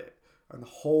outside it. And the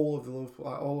whole of the Liverpool,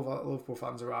 all of our Liverpool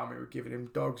fans around me were giving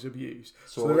him dog's abuse.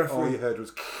 So the referee, all you heard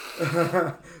was...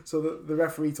 So the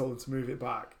referee told him to move it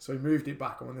back. So he moved it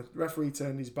back. And when the referee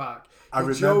turned his back,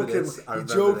 he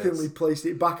jokingly placed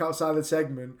it back outside the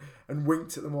segment and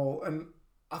winked at them all. And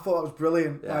I thought that was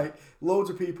brilliant. Yeah. Like, loads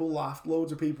of people laughed.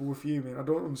 Loads of people were fuming. I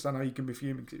don't understand how you can be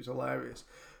fuming because it was hilarious.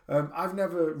 I've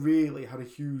never really had a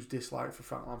huge dislike for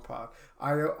Frank Lampard.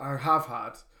 I have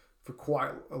had... for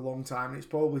quite a long time, and it's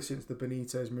probably since the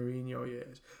Benitez Mourinho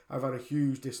years. I've had a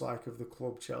huge dislike of the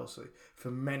club Chelsea for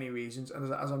many reasons,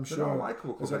 and as I'm sure they're not a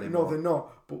likeable club anymore. No, they're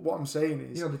not. But what I'm saying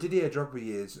is, the Didier Drogba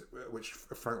years, which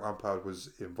Frank Lampard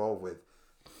was involved with,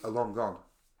 are long gone.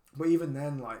 But even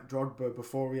then, like Drogba,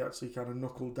 before he actually kind of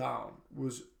knuckled down,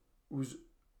 was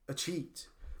a cheat.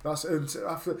 That's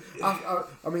after.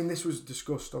 I mean, this was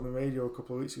discussed on the radio a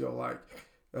couple of weeks ago, like.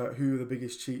 Who are the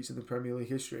biggest cheats in the Premier League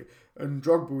history, and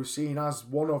Drogba was seen as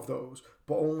one of those,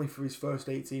 but only for his first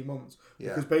 18 months,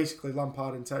 because basically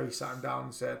Lampard and Terry sat him down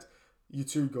and said, "You're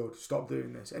too good, stop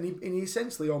doing this," and he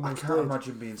essentially almost I can't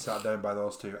imagine being sat down by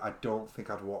those two. I don't think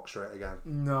I'd walk straight again.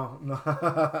 No.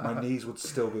 My knees would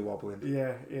still be wobbling.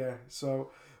 Yeah.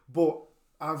 So, but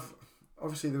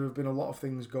obviously there have been a lot of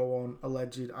things go on,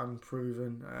 alleged and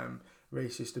proven,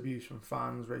 racist abuse from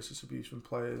fans, racist abuse from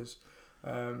players.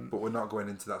 But we're not going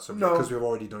into that subject because we've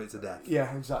already done it to death.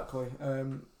 Yeah, exactly.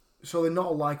 So they're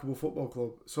not a likeable football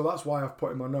club. So that's why I've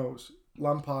put in my notes,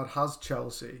 Lampard has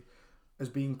Chelsea as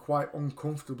being quite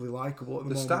uncomfortably likeable at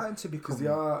the moment. They're starting to become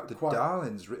the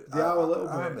darlings. They are a little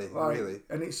aren't bit. They, like, really?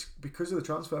 And it's because of the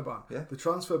transfer ban. Yeah. The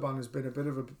transfer ban has been a bit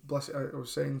of a blessing. I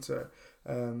was saying to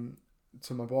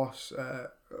my boss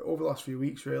over the last few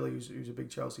weeks, really, who's a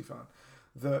big Chelsea fan,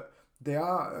 that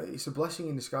it's a blessing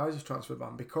in disguise, this transfer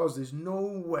ban, because there's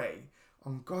no way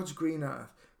on God's green earth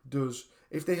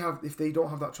if they don't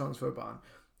have that transfer ban,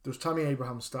 does Tammy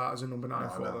Abraham start as a number 9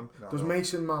 for them? Does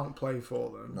Mason Mount play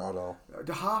for them? Not at all.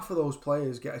 Half of those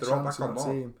players get a chance in that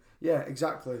team. Yeah,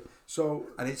 exactly. So,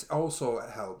 and it's also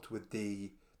helped with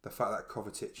the fact that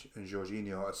Kovacic and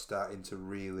Jorginho are starting to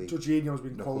really. Jorginho's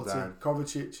been quality. Down.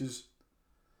 Kovacic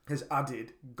has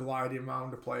added gliding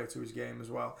round a player to his game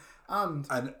as well.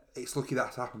 And it's lucky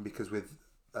that's happened because with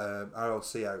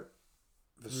RLC out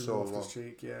for so long.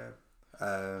 Cheek, yeah.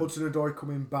 Hudson-Odoi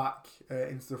coming back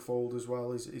into the fold as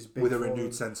well is big. With a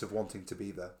renewed sense of wanting to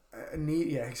be there.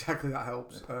 Yeah, exactly, that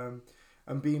helps. Yeah.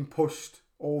 And being pushed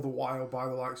all the while by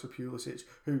the likes of Pulisic,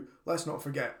 who, let's not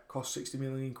forget, cost 60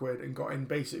 million quid and got in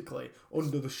basically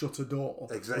under the shutter door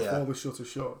before the shutter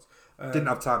shut. Didn't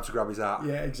have time to grab his hat.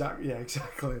 Yeah,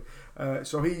 exactly.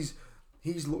 So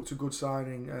he's looked a good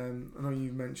signing. I know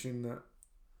you mentioned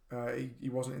that he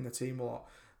wasn't in the team a lot.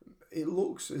 It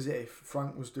looks as if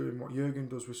Frank was doing what Jurgen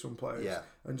does with some players,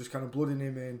 and just kind of blooding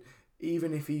him in,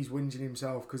 even if he's whinging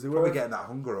himself, because they were probably getting that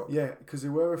hunger up. Yeah, because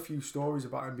there were a few stories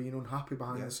about him being unhappy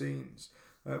behind the scenes,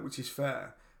 which is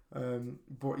fair.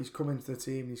 But he's come into the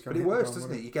team. He's kind but it works,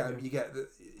 doesn't it? You get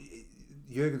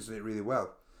Jurgen's done it really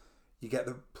well. You get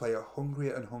the player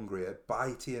hungrier and hungrier,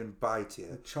 bitier and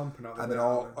bitier, chomping at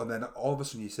the and then all of a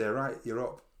sudden you say, right, you're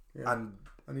up, and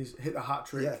he's hit the hat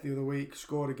trick the other week,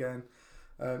 scored again.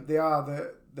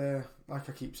 They're like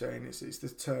I keep saying, it's the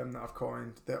term that I've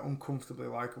coined. They're uncomfortably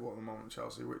likeable at the moment,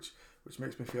 Chelsea, which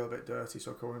makes me feel a bit dirty.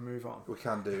 So can we move on? We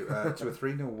can do to a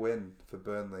 3-0 win for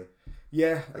Burnley.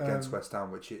 Yeah, against West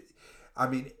Ham.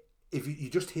 If you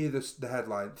just hear the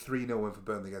headline 3-0 win for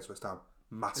Burnley against West Ham,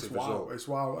 massive result. It's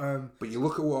wow. But you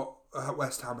look at what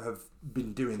West Ham have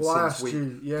been doing since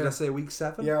week. Did I say week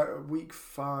 7? Yeah, week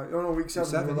 5. Oh no, week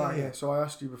 7. Yeah. So I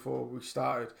asked you before we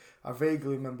started. I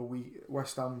vaguely remember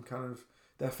West Ham kind of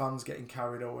their fans getting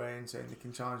carried away and saying they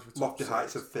can challenge for top lofty 6.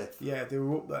 heights of 5th. Yeah, they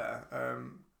were up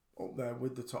there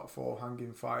with the top 4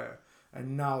 hanging fire,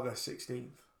 and now they're 16th.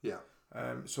 Yeah.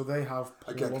 So they have.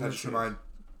 Again, can I just remind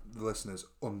the listeners,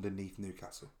 underneath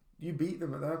Newcastle. You beat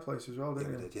them at their place as well,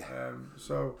 didn't you? We did, yeah.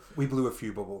 So we blew a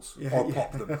few bubbles, or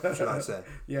popped them, should I say?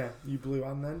 Yeah, you blew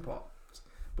and then popped.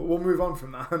 But we'll move on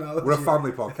from that. We're a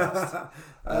family podcast.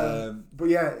 But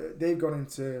yeah, they've gone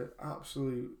into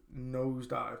absolute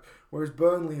nosedive. Whereas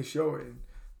Burnley is showing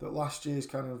that last year's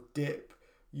kind of dip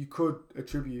you could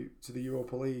attribute to the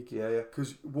Europa League. Yeah.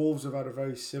 Because Wolves have had a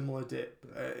very similar dip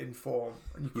in form.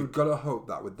 And you've got to hope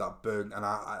that with that Burnley, and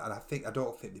I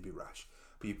don't think they'd be rash,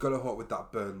 but you've got to hope with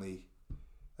that Burnley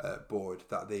board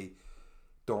that they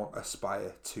don't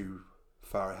aspire too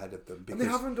far ahead of them. Because and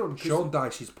they haven't done. Sean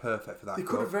Dyche is perfect for that. They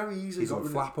could have very easily. He's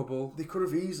unflappable. They could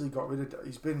have easily got rid of.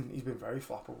 He's been very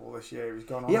flappable this year. He's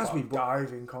gone on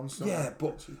diving constantly. Yeah,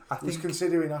 but I think he's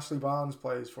considering Ashley Barnes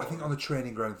plays for. I think on the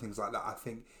training ground and things like that. I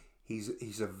think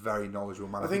he's a very knowledgeable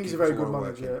man. I think he's a very good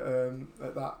manager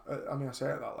at that. I mean, I say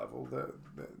at that level,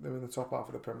 they're in the top half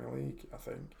of the Premier League. I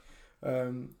think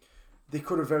they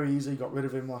could have very easily got rid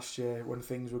of him last year when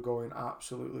things were going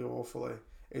absolutely awfully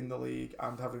in the league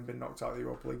and having been knocked out of the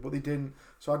Europa League, but they didn't.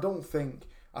 So I don't think.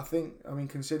 I mean,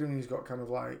 considering he's got kind of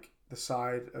like the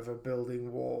side of a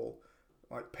building wall,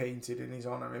 like painted in his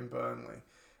honour in Burnley,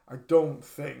 I don't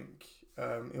think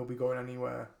he'll be going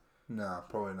anywhere. No,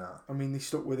 probably not. I mean, they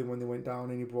stuck with him when they went down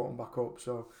and he brought them back up.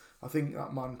 So I think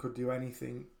that man could do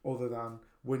anything other than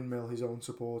windmill his own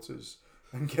supporters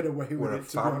and get away with We're it. a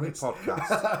family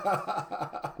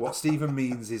podcast. What Stephen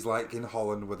means is like in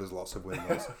Holland where there's lots of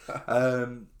windmills.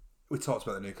 We talked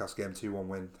about the Newcastle game, 2-1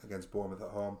 win against Bournemouth at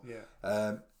home.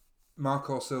 Yeah.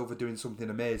 Marco Silva doing something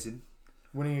amazing.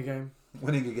 Winning a game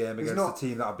against a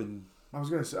team that have been I was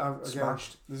going to say,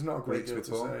 smashed. There's not a great deal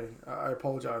to say. I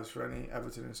apologise for any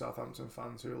Everton and Southampton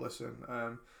fans who listen.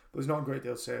 But there's not a great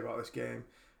deal to say about this game.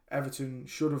 Everton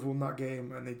should have won that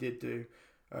game, and they did do.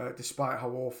 Despite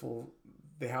how awful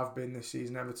they have been this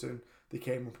season, Everton, they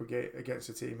came up against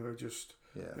a team who are just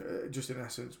in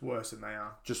essence worse than they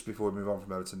are. Just before we move on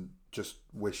from Everton, just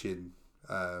wishing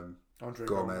Andre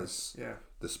Gomez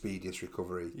the speediest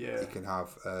recovery he can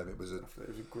have. It was a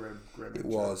grim. It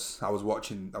was. I was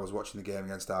watching the game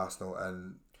against Arsenal,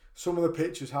 and some of the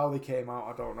pictures, how they came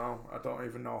out, I don't know. I don't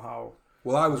even know how.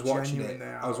 Well, I was watching it.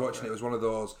 It was one of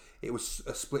those. It was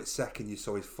a split second. You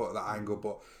saw his foot at that angle,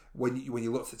 but when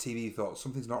you looked at the TV, you thought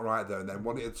something's not right there, and then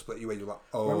when it split you, you're like,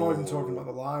 oh. I'm not even talking about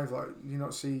the live. Like, you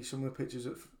not see some of the pictures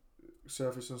that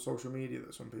surfaced on social media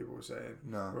that some people were saying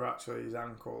were actually his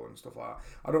ankle and stuff like that.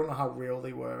 I don't know how real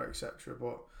they were, etc.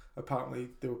 But apparently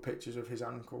there were pictures of his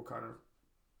ankle kind of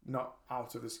not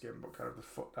out of the skin, but kind of the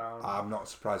foot down. I'm not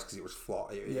surprised because it was flat.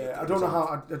 I don't know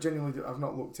how. I genuinely, I've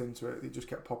not looked into it. They just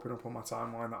kept popping up on my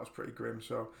timeline. That was pretty grim.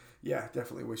 So yeah,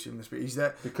 definitely wish him the speed. He's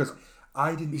there because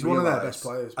I didn't. He's realize, one of their best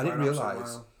players. I didn't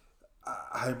realise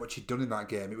how much he'd done in that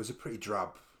game. It was a pretty drab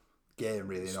game,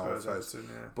 really, in all fairness.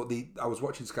 But I was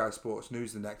watching Sky Sports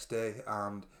News the next day,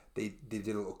 and they did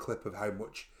a little clip of how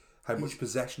much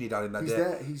possession he'd had in that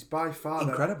day. He's by far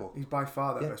incredible. He's by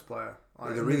far their best player.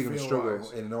 Like, they're really going to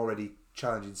struggle in an already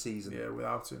challenging season. Yeah,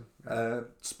 without him.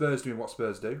 Spurs doing what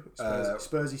Spurs do.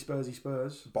 Spurs.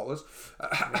 Bottlers.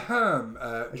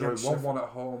 Drawing 1-1 at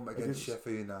home against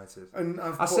Sheffield United. And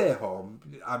I say home,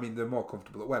 I mean they're more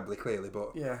comfortable at Wembley, clearly,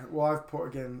 but yeah. Well, I've put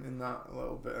again in that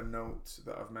little bit of note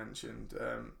that I've mentioned.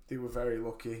 They were very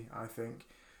lucky, I think.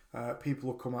 People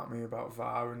will come at me about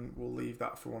VAR, and we'll leave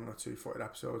that for 1 or 2 footed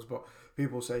episodes. But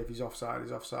people say if he's offside,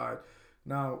 he's offside.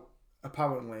 Now,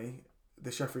 apparently,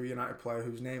 the Sheffield United player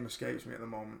whose name escapes me at the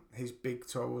moment, his big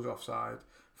toe was offside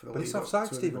for the lead. But it's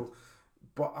offside, Stephen.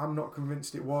 But I'm not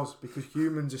convinced it was, because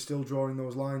humans are still drawing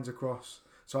those lines across.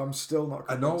 So I'm still not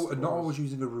convinced. And not always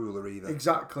using a ruler either.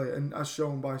 Exactly, and as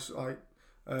shown by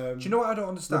do you know what I don't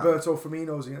understand? Roberto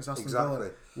Firmino's against Aston Villa,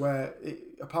 where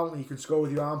apparently you can score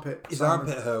with your armpit. His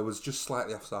armpit hair was just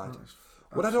slightly offside.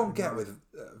 What I don't get with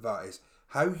that is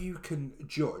how you can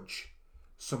judge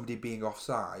somebody being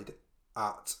offside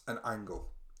at an angle.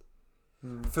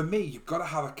 For me, you've got to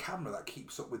have a camera that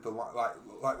keeps up with the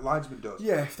like linesman does.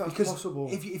 Yeah, if that's possible.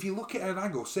 If you look at an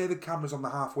angle, say the camera's on the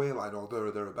halfway line or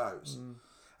thereabouts,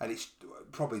 and it's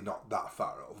probably not that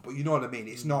far off, but you know what I mean.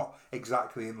 It's not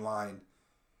exactly in line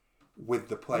with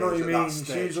the players. I know what you mean. That stage.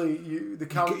 It's usually the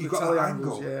tele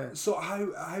angles. Yeah. So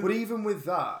how? But even with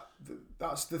that,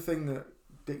 that's the thing that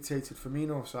dictated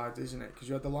Firmino offside, isn't it? Because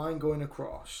you had the line going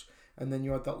across, and then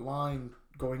you had that line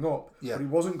going up, but it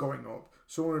wasn't going up.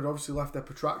 Someone had obviously left their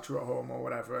protractor at home or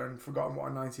whatever and forgotten what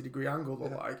a 90-degree angle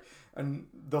looked like. And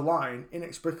the line,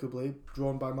 inexplicably,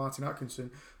 drawn by Martin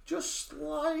Atkinson, just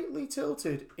slightly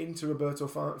tilted into Roberto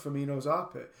Firmino's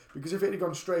armpit. Because if it had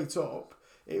gone straight up,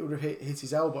 it would have hit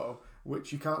his elbow,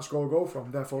 which you can't score a goal from,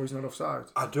 therefore he's not offside.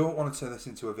 I don't want to turn this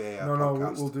into a VAR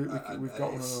podcast. We'll do. We've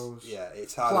got one of those. Yeah,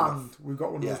 it's hard planned. Enough. We've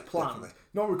got one of those planned. Definitely.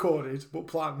 Not recorded, but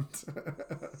planned.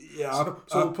 Yeah.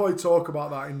 So we'll probably talk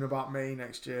about that in about May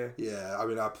next year. Yeah, I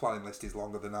mean, our planning list is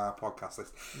longer than our podcast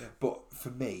list. Yeah. But for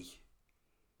me,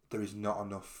 there is not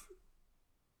enough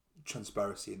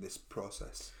transparency in this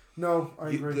process. No, I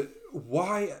agree.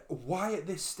 Why at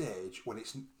this stage, when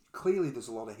it's clearly there's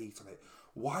a lot of heat on it,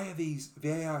 why are these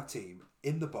VAR team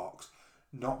in the box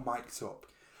not mic'd up,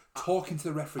 talking to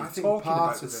the referee, talking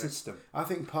about the system? I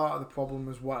think part of the problem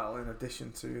as well, in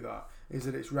addition to that, is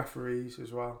that it's referees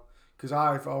as well. because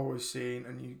I've always seen,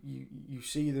 and you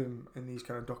see them in these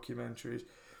kind of documentaries,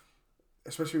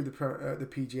 especially with the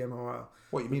PGMOL.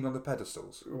 What you mean on the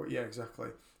pedestals? Yeah, exactly.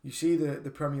 You see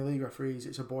the Premier League referees;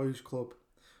 it's a boys' club.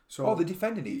 So they're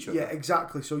defending each other. Yeah,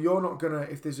 exactly. So you're not gonna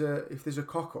if there's a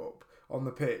cock up on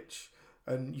the pitch,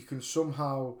 and you can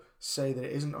somehow say that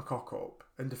it isn't a cock up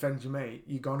and defend your mate,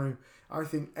 you're gonna. I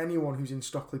think anyone who's in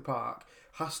Stockley Park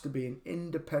has to be an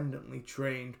independently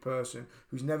trained person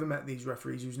who's never met these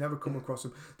referees, who's never come across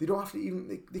them. They don't have to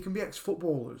even. They can be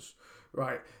ex-footballers,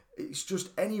 right? It's just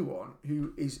anyone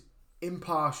who is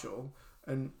impartial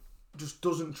and just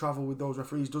doesn't travel with those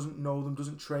referees, doesn't know them,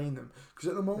 doesn't train them. Because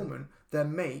at the moment, they're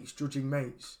mates judging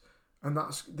mates. And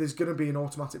there's going to be an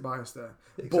automatic bias there.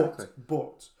 Exactly.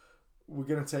 But we're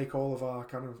going to take all of our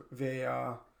kind of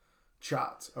VAR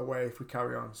chat away if we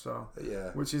carry on. So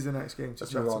which is the next game to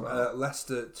chat about?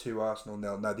 Leicester 2, Arsenal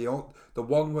 0. Now, the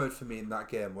one word for me in that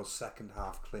game was second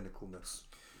half clinicalness.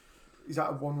 Is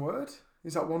that one word?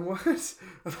 Is that one word?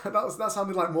 that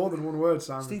sounded like more than one word,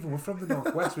 Simon. Stephen, we're from the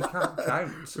northwest. We can't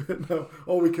count. No,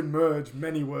 or we can merge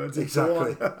many words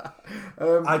exactly. into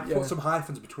one. I put some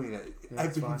hyphens between it. Yeah,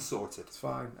 everything's sorted. It's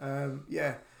fine.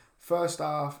 First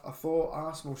half, I thought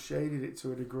Arsenal shaded it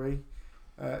to a degree.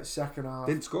 Second half,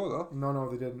 didn't score though. No,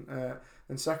 they didn't.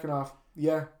 And second half,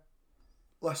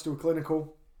 Leicester were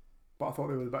clinical, but I thought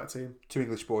they were the better team. 2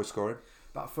 English boys scoring.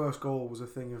 That first goal was a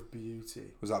thing of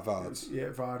beauty. Was that Vardy's?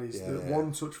 Vardy's.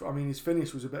 One touch. I mean, his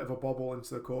finish was a bit of a bobble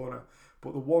into the corner,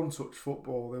 but the one touch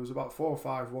football. There was about 4 or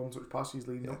 5 one touch passes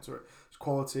leading up to it. It's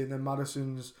quality, and then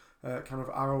Maddison's kind of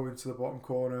arrow into the bottom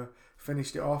corner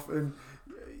finished it off. And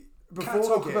before can I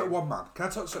talk about one man? Can I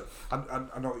talk? So,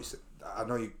 I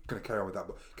know you're going to carry on with that,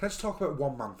 but can I just talk about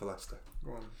one man for Leicester?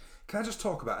 Go on. Can I just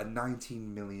talk about a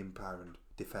 £19 million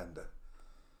defender?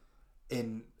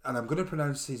 And I'm going to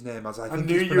pronounce his name as I think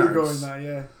knew it's you were pronounced. going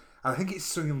there, yeah. And I think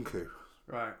it's Soyuncu.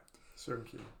 Right,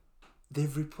 Soyuncu.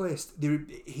 They've replaced.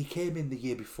 He came in the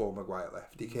year before Maguire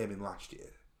left. He came in last year.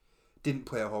 Didn't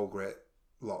play a whole great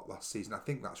lot last season. I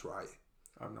think that's right.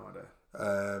 I've no idea.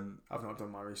 I've not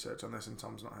done my research on this, and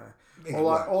Tom's not here.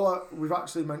 We've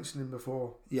actually mentioned him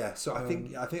before. Yeah, so I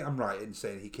think I'm right in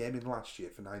saying he came in last year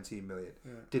for 19 million.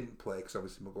 Yeah. Didn't play because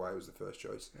obviously Maguire was the first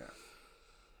choice. Yeah.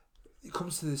 It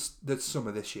comes to the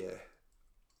summer this year.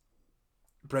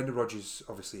 Brendan Rodgers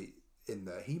obviously in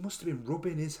there. He must have been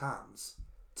rubbing his hands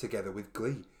together with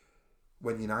glee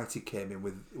when United came in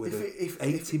with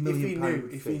 £80 million.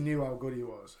 If he knew how good he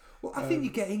was. Well, I think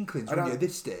you get inklings when you're at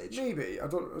this stage. Maybe. I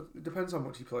don't. It depends how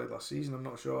much he played last season. I'm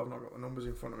not sure. I've not got the numbers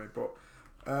in front of me. But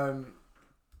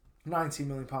 £90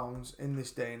 million in this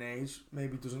day and age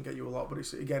maybe doesn't get you a lot. But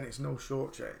it's no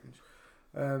short change.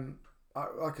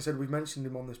 Like I said, we've mentioned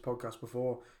him on this podcast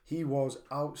before. He was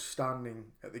outstanding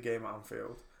at the game at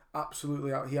Anfield.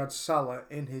 Absolutely out. He had Salah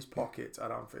in his pocket at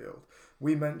Anfield.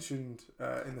 We mentioned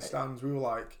in the stands, we were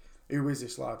like, who is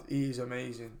this lad? He's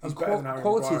amazing. He's better than Harry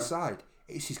quality Maguire. aside,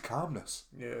 it's his calmness.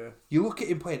 Yeah. You look at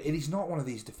him playing, and he's not one of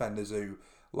these defenders who,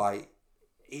 like,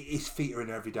 his feet are in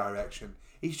every direction.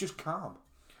 He's just calm.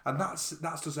 And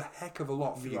that does a heck of a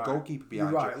lot for your goalkeeper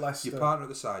behind you. Your partner at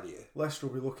the side of you. Leicester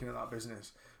will be looking at that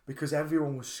business. Because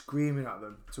everyone was screaming at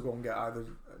them to go and get either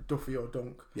Duffy or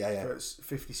Dunk for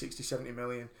 50, 60, 70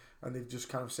 million. And they've just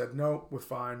kind of said, no, we're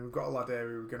fine. We've got a lad here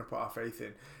who we're going to put our faith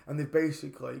in. And they've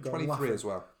basically gone 23 laughing. as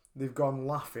well. They've gone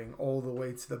laughing all the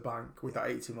way to the bank with that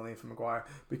 80 million for Maguire.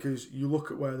 Because you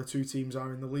look at where the two teams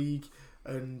are in the league,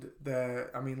 and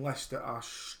Leicester are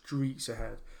streets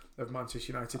ahead of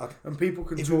Manchester United. And people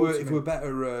can if we were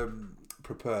better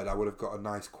prepared, I would have got a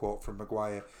nice quote from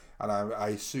Maguire. And I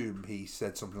assume he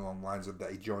said something along the lines of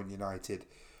that he joined United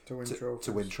to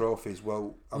win trophies.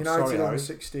 Well, I'm United sorry, Harry. on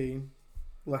 16,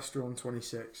 Leicester on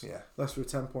 26. Yeah. Leicester are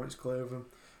 10 points clear of them.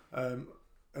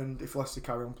 And if Leicester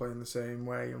carry on playing the same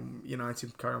way and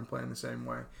United carry on playing the same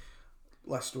way,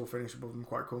 Leicester will finish above them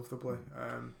quite comfortably.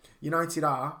 United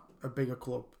are a bigger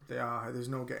club. They are. There's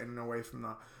no getting away from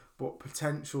that. But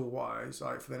potential-wise,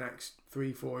 like for the next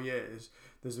 3-4 years,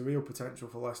 there's a real potential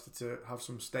for Leicester to have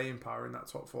some staying power in that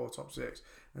top 4, top 6.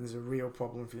 And there's a real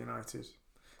problem for United.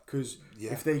 Because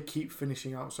if they keep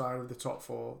finishing outside of the top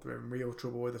 4, they're in real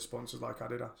trouble with the sponsors like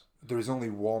Adidas. There is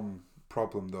only one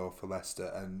problem, though, for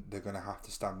Leicester, and they're going to have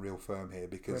to stand real firm here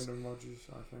because... Brendan Rodgers,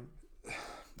 I think.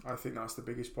 I think that's the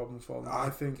biggest problem for them.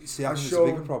 I think it's a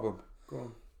bigger problem. Go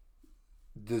on.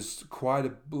 There's quite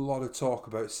a lot of talk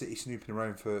about City snooping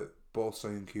around for both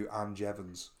Soyuncu and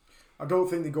Jevons. I don't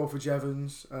think they go for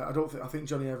Jevons. I think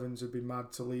Johnny Evans would be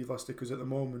mad to leave Leicester because at the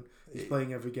moment he's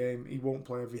playing every game. He won't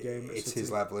play every game. It's his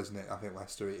level, isn't it? I think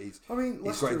Leicester. He's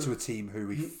Leicester, got into a team who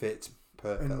he fits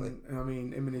perfectly.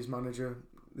 And him and his manager,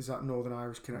 there's that Northern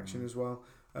Irish connection as well.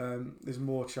 There's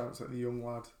more chance that the young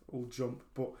lad will jump,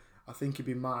 but I think he'd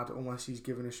be mad unless he's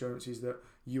given assurances that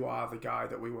you are the guy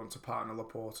that we want to partner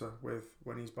Laporta with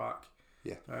when he's back.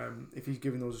 Yeah. If he's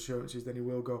given those assurances, then he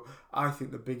will go. I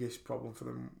think the biggest problem for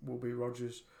them will be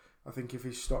Rodgers. I think if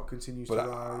his stock continues to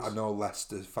rise... I know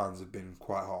Leicester fans have been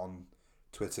quite hot on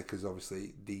Twitter because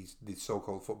obviously these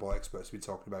so-called football experts have been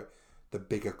talking about the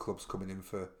bigger clubs coming in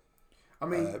for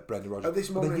Brendan Rodgers. At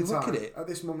this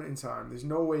moment in time, there's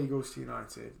no way he goes to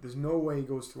United. There's no way he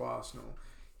goes to Arsenal.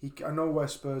 I know where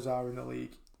Spurs are in the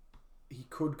league. He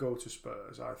could go to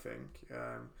Spurs, I think.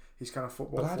 His kind of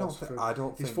football philosophy.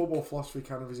 His football philosophy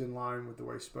kind of is in line with the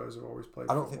way Spurs have always played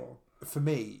football. For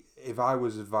me, if I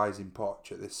was advising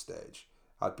Poch at this stage,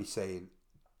 I'd be saying,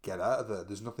 get out of there.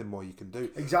 There's nothing more you can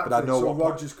do. Exactly. But I know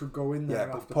Rodgers could go in there.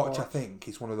 Yeah, but Poch, I think,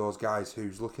 is one of those guys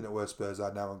who's looking at where Spurs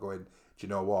are now and going, do you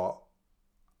know what?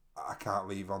 I can't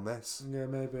leave on this. Yeah,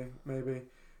 maybe.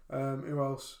 Who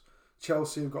else?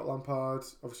 Chelsea have got Lampard.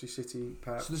 Obviously, City,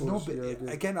 Pep. So there's no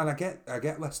again, and I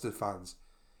get Leicester fans.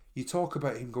 You talk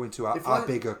about him going to our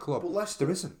bigger club, but Leicester,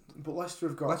 there isn't. But Leicester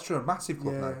have got... Leicester are a massive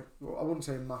club now. Well, I wouldn't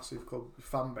say a massive club.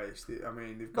 Fan base. They've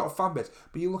got... Not a fan base,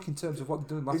 but you look in terms of what they've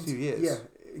done in the last few years. Yeah,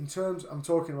 in terms... I'm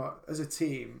talking about... As a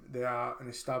team, they are an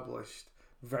established,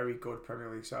 very good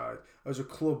Premier League side. As a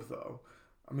club, though,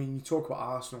 I mean, you talk about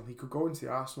Arsenal. He could go into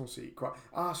the Arsenal seat.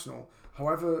 Arsenal,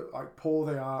 however poor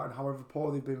they are and however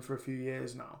poor they've been for a few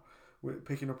years now, with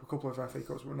picking up a couple of FA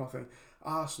Cups but nothing,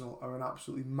 Arsenal are an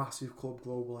absolutely massive club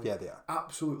globally. Yeah, they are.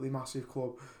 Absolutely massive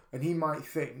club. And he might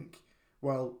think,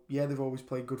 well, yeah, they've always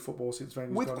played good football since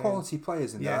Wenger's with quality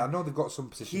players in there. I know they've got some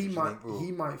positions.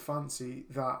 He might fancy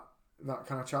that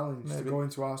kind of challenge to go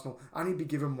into Arsenal, and he'd be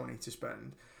given money to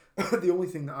spend. The only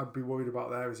thing that I'd be worried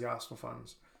about there is the Arsenal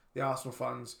fans. The Arsenal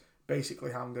fans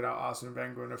basically hounded out Arsene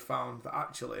Wenger and have found that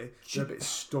actually they're a bit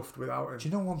stuffed without him. Do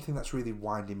you know one thing that's really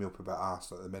winding me up about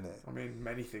Arsenal at the minute? I mean,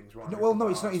 many things.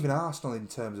 It's not even Arsenal in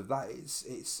terms of that.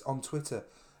 It's on Twitter.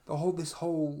 This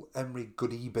whole Emery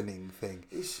good evening thing.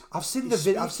 I've seen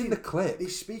the clip.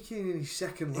 He's speaking in his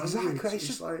second language. Exactly. It's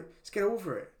just like, let's get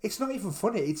over it. It's not even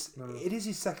funny. It is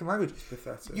his second language. It's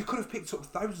pathetic. You could have picked up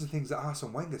thousands of things that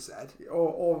Arsene Wenger said.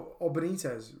 Or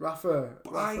Benitez, Rafa.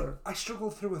 I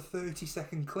struggled through a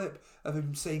 30-second clip of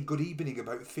him saying good evening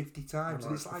about 50 times,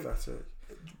 and it's pathetic.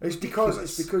 It's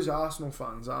because Arsenal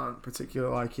fans aren't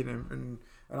particularly liking him, and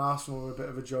Arsenal are a bit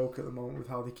of a joke at the moment with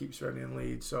how they keep surrendering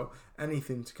leads. So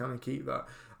anything to kind of keep that.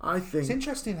 I think it's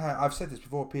interesting how I've said this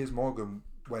before. Piers Morgan,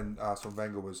 when Arsene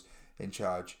Wenger was in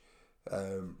charge,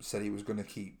 said he was going to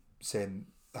keep saying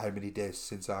how many days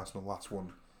since Arsenal last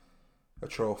won a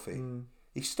trophy.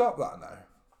 He stopped that now.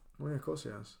 Well, yeah, of course he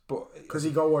has. But because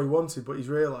he got what he wanted, but he's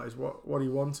realised what he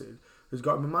wanted has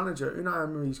got him a manager. Unai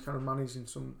Emery's kind of managing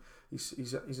some.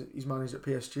 He's managed at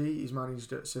PSG. He's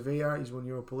managed at Sevilla. He's won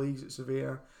Europa Leagues at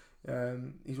Sevilla.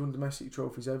 He's won domestic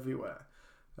trophies everywhere.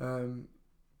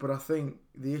 But I think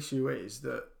the issue is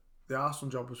that the Arsenal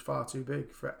job was far too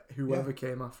big for whoever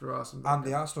came after Arsenal. And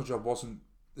the Arsenal job wasn't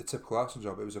the typical Arsenal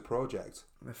job. It was a project.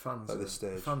 The fans at this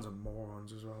stage. The fans are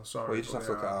morons as well. Sorry. Well, you just have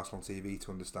to look at Arsenal TV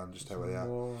to understand just how they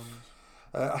are.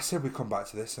 I said we'd come back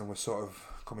to this, and we're sort of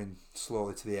coming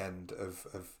slowly to the end of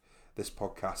this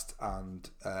podcast, and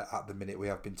at the minute we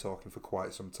have been talking for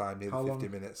quite some time, nearly 50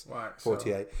 minutes. Right,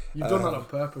 48. So you've done that on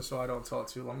purpose, so I don't talk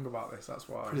too long about this. That's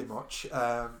why. Pretty much.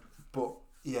 But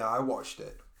yeah, I watched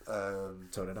it.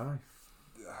 So did I.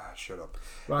 Shut up.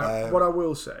 Right. What I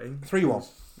will say. 3-1.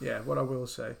 Yeah. What I will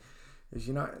say is,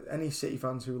 any City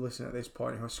fans who listen at this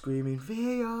point who are screaming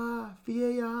VAR,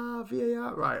 VAR,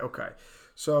 VAR. Right. Okay.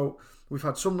 So we've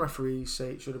had some referees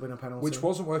say it should have been a penalty, which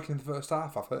wasn't working in the first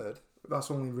half. I've heard.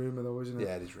 That's only rumour though, isn't it?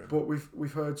 Yeah, it is rumour. But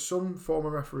we've heard some former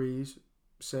referees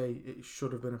say it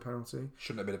should have been a penalty.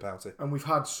 Shouldn't have been a penalty. And we've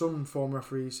had some former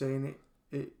referees saying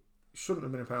it shouldn't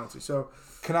have been a penalty. So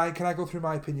can I go through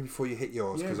my opinion before you hit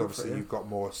yours? Because obviously you've got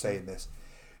more say in this.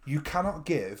 You cannot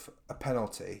give a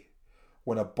penalty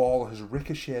when a ball has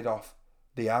ricocheted off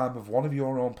the arm of one of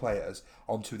your own players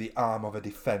onto the arm of a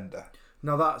defender.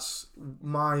 Now that's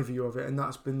my view of it, and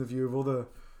that's been the view of other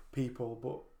people,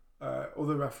 but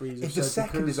other referees have if the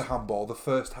second is a handball, the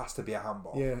first has to be a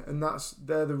handball. Yeah, and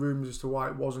they're the rumours as to why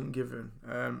it wasn't given,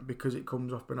 because it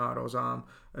comes off Bernardo's arm,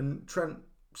 and Trent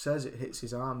says it hits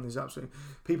his arm. There's absolutely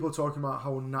people talking about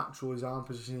how unnatural his arm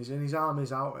position is, and his arm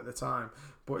is out at the time,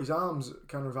 but his arm's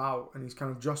kind of out, and he's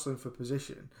kind of jostling for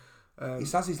position. He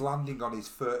says he's landing on his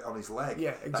foot, on his leg.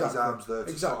 Yeah, exactly. His arm's there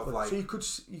to sort of like. So you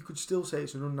could still say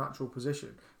it's an unnatural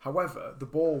position. However, the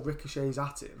ball ricochets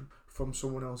at him from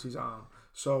someone else's arm.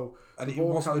 So and the it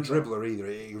ball wasn't a carries dribbler either.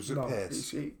 It was a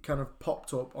pace. It kind of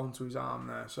popped up onto his arm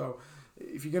there. So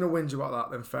if you're going to whinge about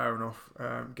that, then fair enough.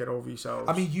 Get over yourselves.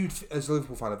 I mean, you'd as a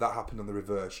Liverpool fan, if that happened on the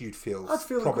reverse, you'd feel I'd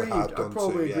feel probably aggrieved. hard done I'd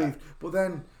probably to, aggrieved. But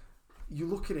then you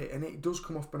look at it and it does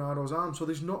come off Bernardo's arm, so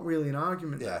there's not really an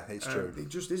argument. Yeah, it's true. It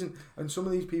just isn't. And some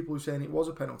of these people who are saying it was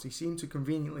a penalty seem to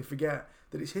conveniently forget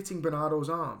that it's hitting Bernardo's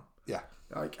arm. Yeah.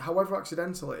 Like, however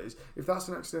accidental it is, if that's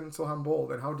an accidental handball,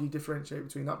 then how do you differentiate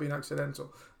between that being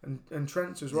accidental and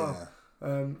Trent's as well?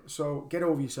 Yeah. So get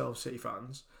over yourselves, City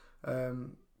fans.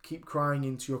 Keep crying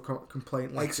into your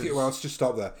complaint letters. Well, let's just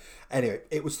stop there. Anyway,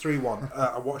 it was 3-1.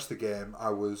 I watched the game.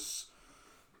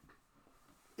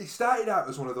 It started out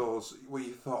as one of those where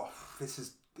you thought, this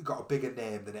has got a bigger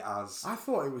name than it has. I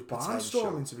thought it was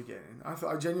barnstorming to beginning.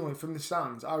 I genuinely, from the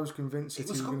stands, I was convinced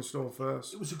City were going to score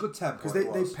first. It was a good tempo. Because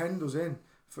they penned us in.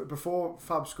 Before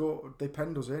Fab scored, they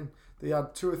penned us in. They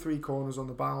had 2 or 3 corners on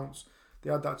the bounce.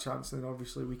 They had that chance, and then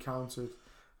obviously we countered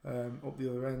up the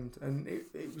other end. And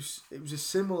it was a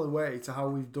similar way to how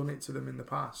we've done it to them in the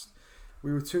past.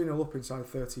 We were 2-0 up inside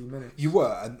 13 minutes. You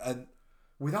were, and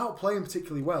without playing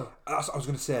particularly well. I was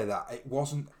going to say that. It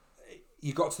wasn't...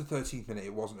 You got to the 13th minute,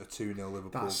 it wasn't a 2-0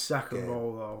 Liverpool That second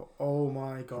goal, though. Oh,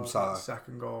 my God. That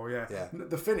second goal, yeah.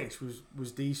 The finish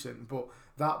was decent, but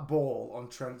that ball on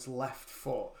Trent's left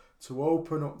foot to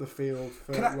open up the field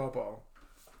for Robbo.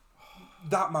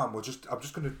 That man I'm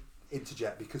just going to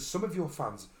interject because some of your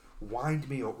fans wind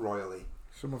me up royally.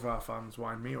 Some of our fans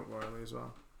wind me up royally as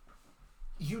well.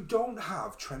 You don't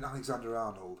have Trent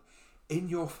Alexander-Arnold in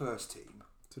your first team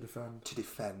to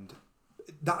defend.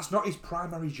 That's not his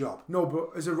primary job. No,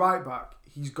 but as a right back,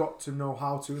 he's got to know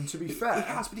how to. And to be fair, he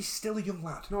has, but he's still a young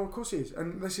lad. No, of course he is.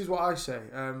 And this is what I say.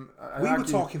 We were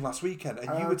talking last weekend,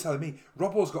 and you were telling me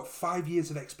Robbo's got 5 years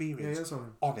of experience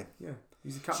on him. Yeah,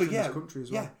 he's the captain of this country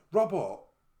as well. Yeah,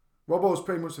 Robbo's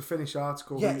pretty much the finished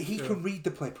article. Yeah, he can read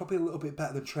the play probably a little bit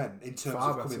better than Trent in terms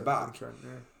of coming back. Trent, yeah.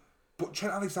 But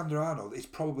Trent Alexander-Arnold is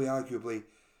probably arguably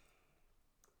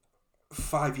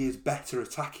 5 years better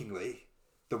attackingly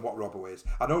than what Robbo is.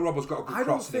 I know Robbo's got a good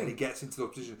crossing and he gets into the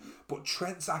position, but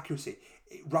Trent's accuracy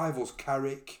it rivals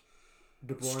Carrick,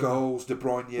 Scholes, De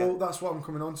Bruyne. Well, that's what I'm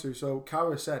coming on to. So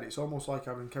Carra said it's almost like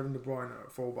having Kevin De Bruyne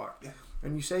at fullback. Yeah.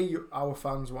 And you say our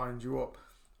fans wind you up.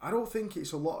 I don't think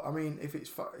it's a lot. I mean, if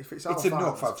it's our fans,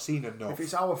 enough. I've seen enough. If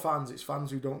it's our fans, it's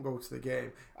fans who don't go to the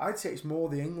game. I'd say it's more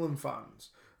the England fans.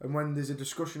 And when there's a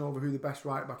discussion over who the best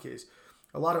right back is,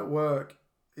 a lad at work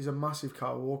is a massive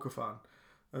Kyle Walker fan.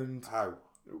 And how?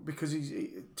 Because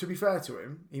to be fair to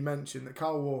him, he mentioned that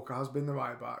Kyle Walker has been the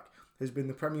right back, has been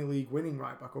the Premier League winning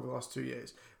right back over the last 2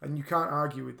 years, and you can't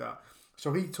argue with that.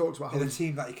 So he talks about in a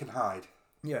team that he can hide.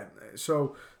 Yeah,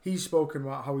 so he's spoken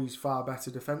about how he's far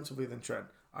better defensively than Trent.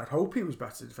 I'd hope he was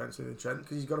better defensively than Trent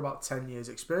because he's got about 10 years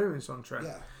experience on Trent.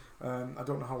 Yeah. I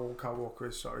don't know how old Kyle Walker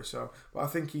is, but I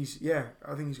think he's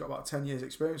got about 10 years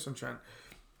experience on Trent.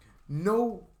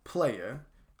 No player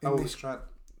in how old is Trent?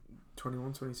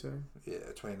 21, 22? Yeah,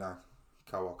 29.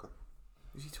 Kyle Walker.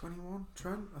 Is he 21,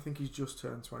 Trent? I think he's just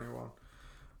turned 21.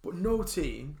 But no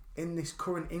team in this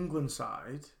current England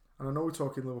side, and I know we're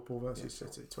talking Liverpool versus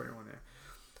City, 21 here.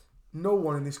 No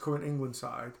one in this current England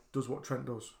side does what Trent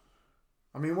does.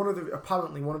 I mean,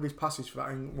 apparently one of his passes for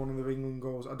that one of the England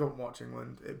goals. I don't watch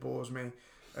England; it bores me.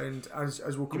 And as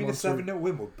we'll come on to, you mean a 7-0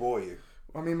 win would bore you?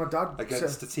 I mean, my dad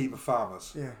against a team of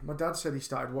farmers. Yeah, my dad said he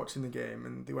started watching the game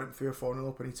and they went 3 or 4-0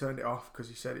 up, and he turned it off because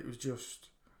he said it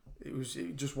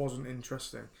just wasn't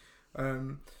interesting.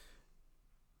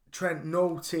 Trent,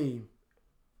 no team,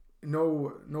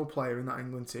 no player in that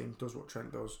England team does what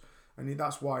Trent does, and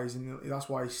that's why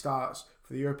he starts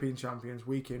for the European champions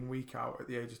week in, week out at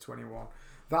the age of 21.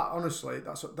 That honestly,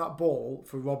 that ball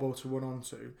for Robbo to run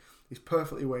onto is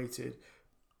perfectly weighted,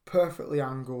 perfectly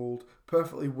angled,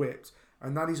 perfectly whipped,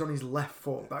 and that is on his left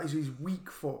foot. That is his weak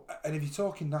foot. And if you're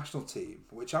talking national team,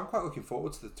 which I'm quite looking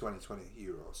forward to the 2020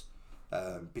 Euros,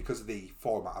 because of the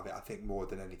format of it, I think more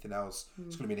than anything else,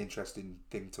 it's going to be an interesting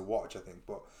thing to watch, I think.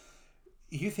 But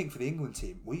you think for the England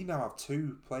team, we now have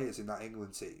 2 players in that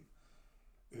England team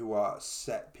who are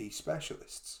set-piece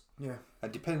specialists. Yeah.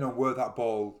 And depending on where that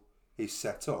ball is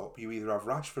set up, you either have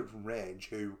Rashford from range,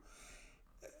 who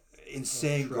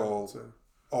insane goal,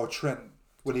 or Trent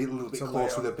when he's a little bit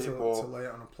closer with a bit more to lay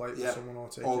it on a plate for someone or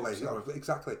take or lay it on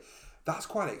exactly. That's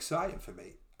quite exciting for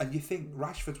me. And you think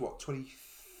Rashford's what, 22,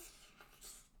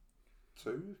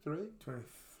 3?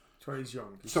 20 he's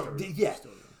young.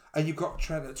 And you've got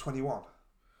Trent at 21.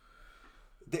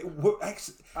 I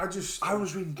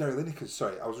was reading Gary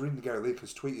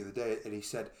Lineker's tweet the other day, and he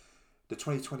said the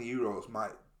 2020 Euros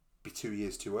might be 2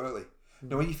 years too early.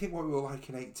 Now, when you think what we were like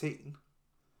in 18,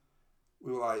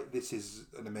 we were like, this is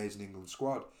an amazing England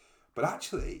squad. But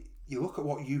actually, you look at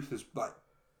what youth has like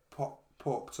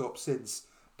popped up since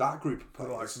that group of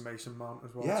players. Like Mason Mount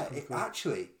as well. Yeah,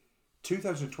 actually,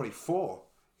 2024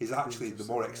 is actually the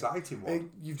more exciting one.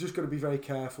 You've just got to be very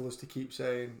careful as to keep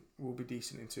saying we'll be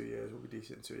decent in 2 years. We'll be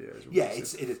decent in 2 years.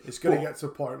 It's going to get to a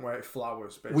point where it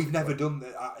flowers. Basically. We've never done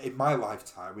that in my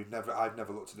lifetime. I've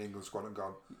never looked at an England squad and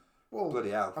gone, well, bloody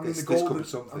hell. I mean, this could be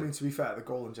something. I mean, to be fair, the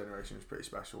golden generation was pretty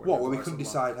special. Well, we couldn't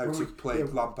decide how to play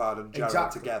Lampard and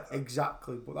Gerrard together.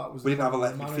 Exactly, but that was. We didn't have a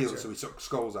left midfielder, so we took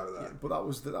Scholes out there. Yeah, but that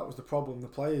was the problem. The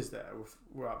players there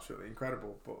were absolutely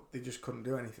incredible, but they just couldn't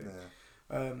do anything.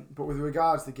 Yeah. But with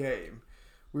regards to the game,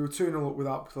 we were 2-0 up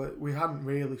without play. We hadn't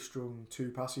really strung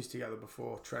 2 passes together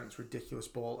before Trent's ridiculous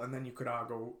ball, and then you could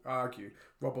argue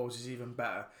Robbo's is even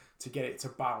better to get it to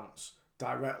bounce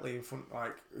directly in front,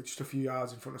 like just a few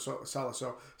yards in front of Salah.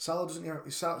 So Salah doesn't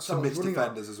have some mixed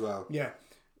defenders as well. Yeah,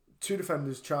 2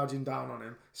 defenders charging down on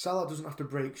him. Salah doesn't have to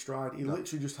break stride. He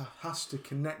literally just has to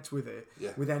connect with it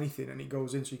with anything, and it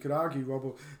goes in. So you could argue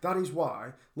Robbo. That is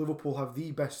why Liverpool have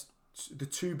the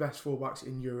 2 best fullbacks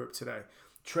in Europe today.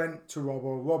 Trent to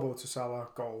Robbo to Salah,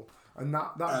 goal. And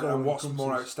that goal. And what's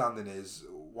more outstanding is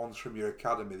one's from your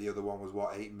academy. The other one was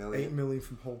what, 8 million. 8 million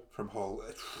from Hull. From Hull.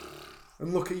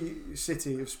 And look at you,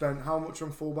 City have spent how much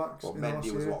on fullbacks? Well,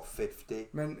 Mendy was what, 50?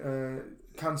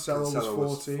 Cancelo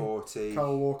was 40.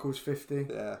 Kyle Walker was 50.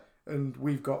 Yeah. And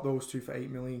we've got those 2 for 8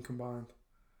 million combined.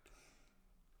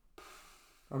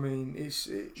 I mean,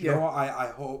 you know what?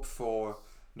 I hope for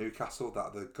Newcastle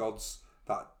that the gods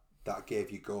that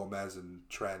gave you Gomez and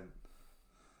Trent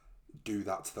do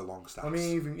that to the Longstaffs. I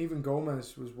mean, even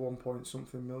Gomez was 1 point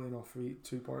something million off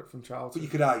 2 points from Charlton. But you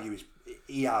could argue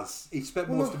he spent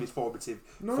most of his formative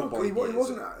football. He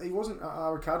wasn't at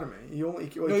our academy.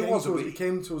 He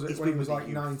came to us when he was like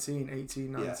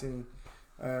 18, 19.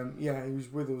 Yeah. He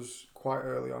was with us quite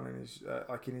early on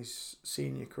in his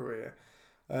senior career.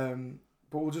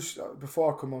 But we'll just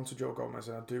before I come on to Joe Gomez,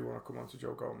 and I do want to come on to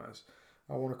Joe Gomez,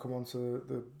 I want to come on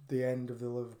to the end of the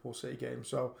Liverpool City game.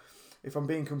 So, if I'm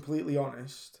being completely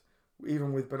honest,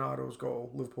 even with Bernardo's goal,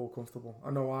 Liverpool comfortable.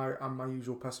 I know I'm my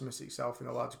usual pessimistic self in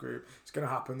the lads group. It's going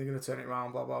to happen. They're going to turn it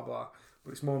around, blah, blah, blah.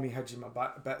 But it's more me hedging my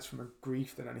bets from a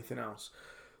grief than anything else.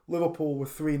 Liverpool were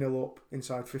 3-0 up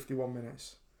inside 51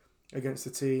 minutes against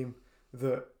a team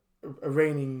that are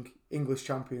reigning English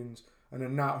champions and are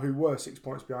now, who were 6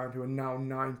 points behind, who are now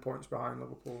 9 points behind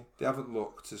Liverpool. They haven't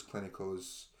looked as clinical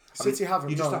as... City haven't.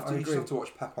 You just have to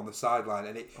watch Pep on the sideline,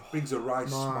 and it brings a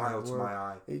smile to my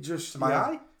eye. It just to my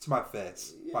eye, to my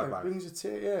face. Yeah, it brings a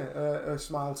tear. A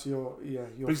smile to your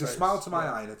brings face. A smile to my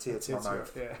eye and a tear to my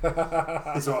mouth. Yeah,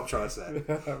 that's what I'm trying to say.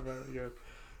 Very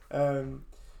good.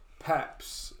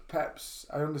 Pep's.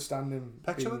 I understand him.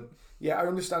 Petulant. I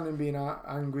understand him being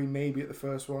angry. Maybe at the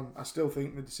first one, I still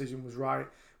think the decision was right,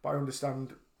 but I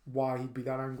understand why he'd be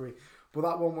that angry. But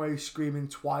that one where he's screaming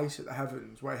twice at the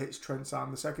heavens, where it hits Trent's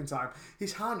arm the second time,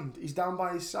 his hand is down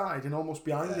by his side and almost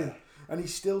behind him, and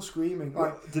he's still screaming.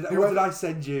 Like, what did I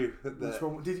send you?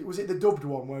 Was it the dubbed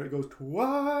one where it goes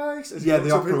twice?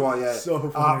 The opera one, yeah. So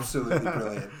funny. Absolutely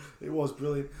brilliant. It was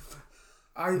brilliant.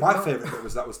 My favourite bit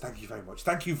was thank you very much.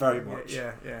 Thank you very much.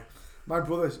 Yeah. My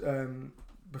brothers,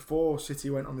 before City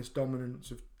went on this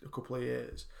dominance of a couple of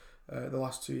years, the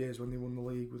last 2 years when they won the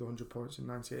league with 100 points and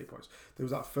 98 points, there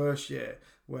was that first year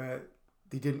where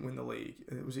they didn't win the league.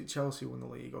 Was it Chelsea won the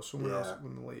league or someone else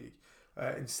won the league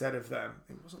instead of them?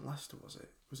 It wasn't Leicester, was it?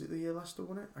 Was it the year Leicester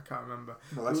won it? I can't remember.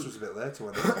 Well, Leicester was a bit later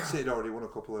when City had already won a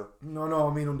couple of... No,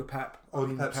 I mean under Pep.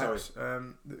 Pep, sorry.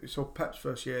 So Pep's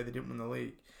first year, they didn't win the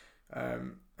league.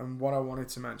 And what I wanted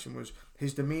to mention was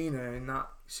his demeanour in that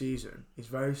season is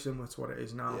very similar to what it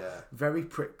is now. Yeah. Very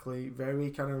prickly,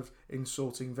 very kind of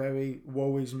insulting, very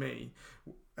woe is me.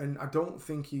 And I don't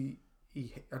think he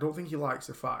likes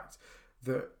the fact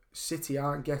that City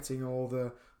aren't getting all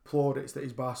the plaudits that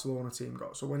his Barcelona team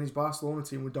got. So when his Barcelona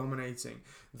team were dominating,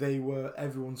 they were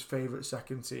everyone's favourite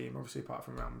second team, obviously apart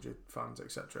from Real Madrid fans,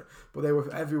 etc. But they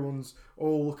were everyone's,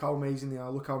 look how amazing they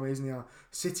are,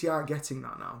 City aren't getting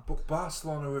that now. But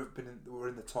Barcelona were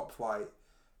in the top flight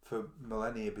for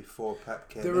millennia before Pep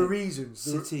came in. There are reasons.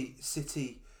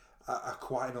 City are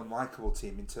quite an unlikable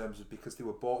team in terms of, because they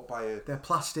were bought by they're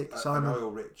plastic, an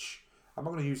oil-rich... I'm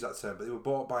not going to use that term, but they were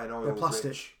bought by an oil-rich... They're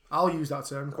plastic. I'll use that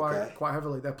term quite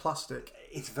heavily. They're plastic.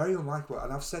 It's very unlikable,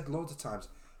 and I've said loads of times,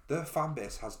 their fan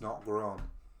base has not grown.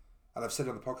 And I've said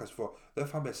on the podcast before, their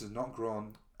fan base has not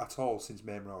grown at all since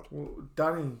Main Road. Well,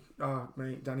 Danny,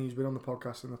 Danny, who's been on the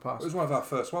podcast in the past. It was one of our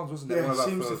first ones, wasn't it? Yeah, one of our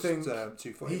seems first, to think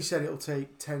 240. he said it'll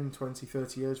take 10, 20,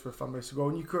 30 years for a fan base to go.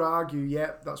 And you could argue,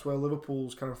 yeah, that's where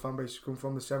Liverpool's kind of fan base has come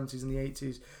from, the 70s and the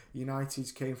 80s.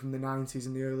 United's came from the 90s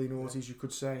and the early noughties, you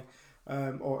could say.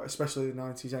 Or especially the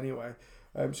 90s anyway.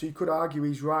 So you could argue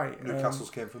he's right. Newcastle's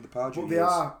came from the Pardew But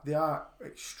years. they are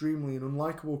extremely an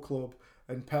unlikable club,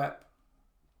 and Pep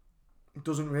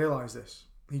doesn't realise this.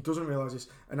 He doesn't realise this,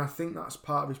 and I think that's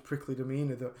part of his prickly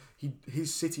demeanour, that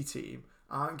his City team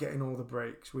aren't getting all the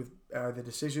breaks with the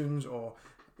decisions or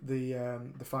the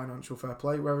financial fair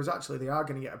play, whereas actually they are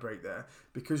going to get a break there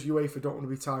because UEFA don't want to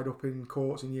be tied up in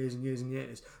courts in years and years and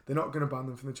years. They're not going to ban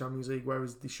them from the Champions League,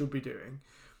 whereas they should be doing.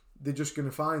 They're just going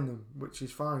to fine them, which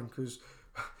is fine, because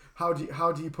how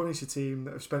do you punish a team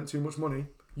that have spent too much money?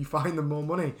 You fine them more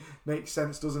money. Makes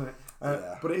sense, doesn't it?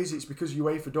 But it's because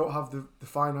UEFA don't have the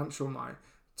financial might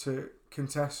to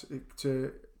contest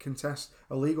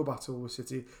a legal battle with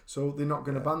City, so they're not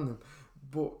going to ban them.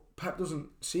 But Pep doesn't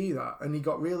see that, and he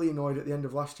got really annoyed at the end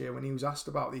of last year when he was asked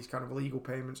about these kind of illegal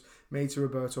payments made to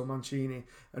Roberto Mancini,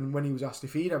 and when he was asked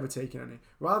if he'd ever taken any,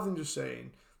 rather than just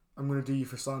saying, I'm going to do you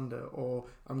for slander, or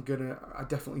I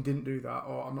definitely didn't do that,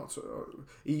 or I'm not.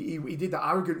 He did that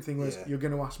arrogant thing where you're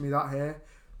going to ask me that here.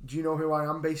 Do you know who I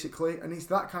am, basically? And it's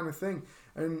that kind of thing.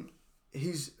 And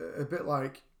he's a bit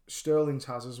like Sterling's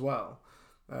has as well.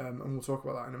 And we'll talk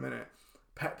about that in a minute.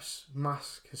 Pep's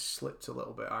mask has slipped a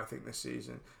little bit, I think, this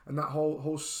season. And that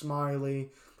whole smiley,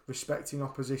 respecting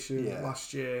opposition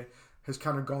last year has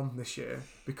kind of gone this year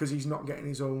because he's not getting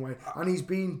his own way. And he's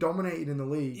been dominated in the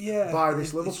league by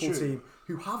this Liverpool team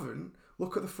who haven't.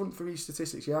 Look at the front three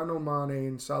statistics. Yeah, I know Mane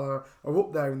and Salah are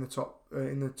up there in the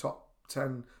top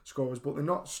 10 scorers, but they're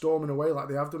not storming away like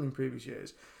they have done in previous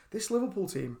years. This Liverpool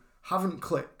team haven't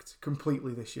clicked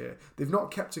completely this year. They've not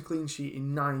kept a clean sheet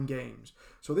in 9 games.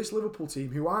 So this Liverpool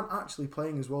team, who aren't actually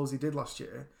playing as well as they did last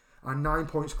year, are 9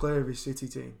 points clear of his City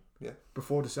team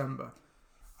before December.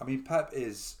 I mean, Pep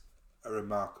is a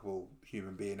remarkable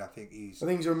human being. I think he's I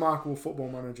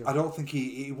don't think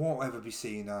he won't ever be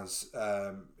seen as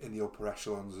in the upper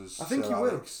echelons as I think Sir he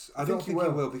Alex. will. I don't think he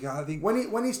will, because I think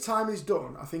when his time is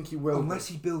done, I think he will. Unless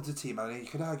he builds a team. I mean, you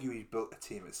could argue he built a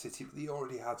team at City, but he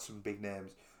already had some big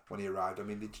names when he arrived. I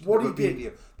mean,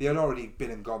 they had already been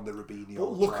and gone the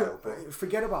Robinho.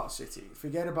 Forget about City.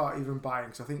 Forget about even Bayern,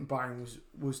 because I think Bayern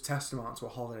was testament to a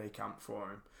holiday camp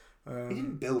for him. He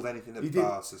didn't build anything at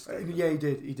Barca. Yeah, he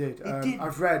did. He did.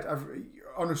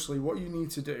 Honestly, what you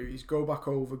need to do is go back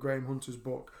over Graham Hunter's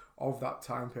book of that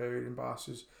time period in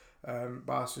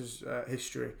Barca's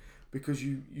history, because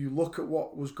you look at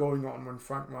what was going on when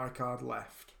Frank Rijkaard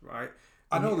left, right?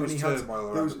 I know there was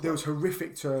turmoil. There was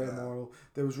horrific turmoil.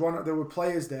 Yeah. There were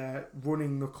players there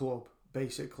running the club,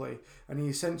 basically, and he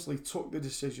essentially took the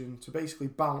decision to basically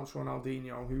bounce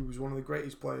Ronaldinho, who was one of the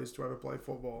greatest players to ever play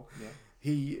football. Yeah.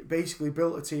 He basically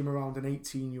built a team around an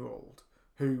 18-year-old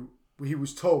who he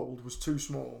was told was too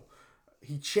small.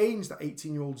 He changed that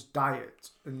 18-year-old's diet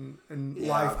and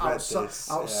life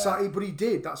outside, but he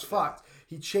did. That's fact.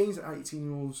 He changed that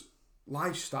 18-year-old's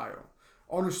lifestyle.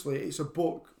 Honestly, it's a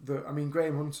book that, I mean,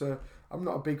 Graham Hunter, I'm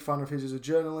not a big fan of his as a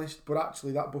journalist, but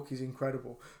actually that book is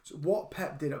incredible. So what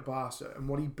Pep did at Barca and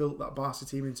what he built that Barca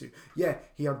team into,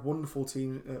 he had wonderful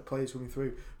team players coming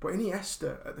through, but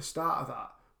Iniesta at the start of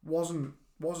that wasn't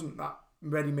that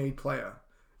ready-made player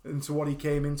into what he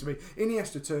came into be.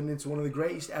 Iniesta turned into one of the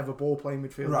greatest ever ball-playing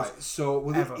midfielders. Right, so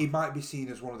he might be seen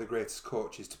as one of the greatest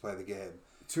coaches to play the game.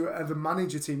 To ever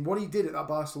manage a team. What he did at that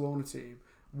Barcelona team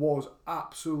was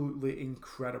absolutely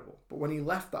incredible. But when he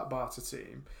left that Barca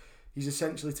team, he's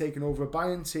essentially taken over a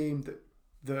Bayern team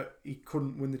that he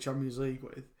couldn't win the Champions League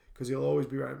with, because he'll always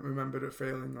be remembered at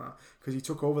failing that, because he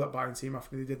took over that Bayern team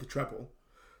after they did the treble.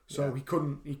 So he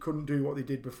couldn't do what they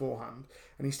did beforehand.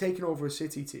 And he's taken over a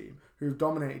City team who have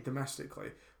dominated domestically,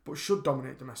 but should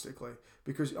dominate domestically,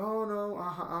 because, oh no,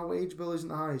 our wage bill isn't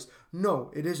the highest. No,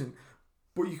 it isn't.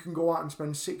 But you can go out and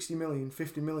spend 60 million,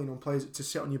 50 million on players to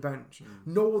sit on your bench.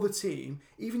 No other team,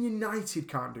 even United,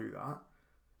 can't do that.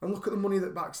 And look at the money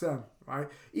that backs them, right?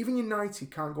 Even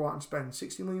United can't go out and spend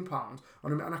 £60 million on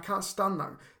them, and I can't stand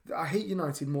that. I hate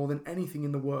United more than anything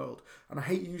in the world, and I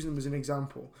hate using them as an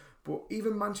example. But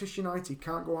even Manchester United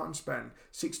can't go out and spend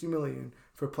 60 million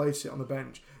for a player to sit on the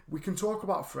bench. We can talk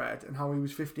about Fred and how he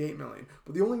was 58 million,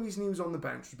 but the only reason he was on the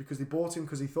bench was because they bought him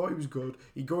because they thought he was good.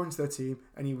 He'd go into their team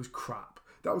and he was crap.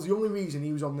 That was the only reason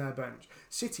he was on their bench.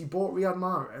 City bought Riyad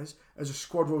Mahrez as a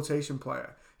squad rotation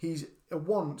player. He's a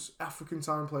once African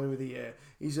Time Player of the Year.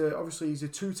 He's a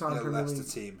two-time Premier League.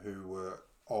 Leicester team who were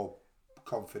all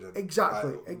confident.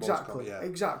 Exactly, Most exactly,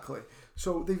 exactly.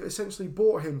 So they've essentially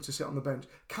bought him to sit on the bench.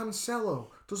 Cancelo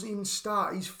doesn't even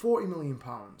start. He's £40 million.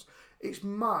 It's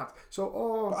mad.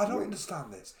 So, but I don't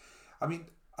understand this. I mean,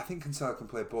 I think Cancelo can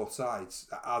play both sides,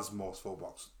 as most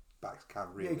fullbacks can,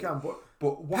 really. Yeah, he can,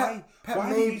 but why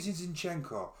are they using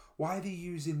Zinchenko? Why are they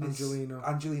using this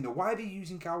Angelino? Why are they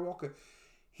using Kyle Walker?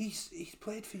 He's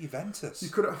played for Juventus. You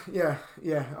could, yeah,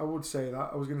 I would say that.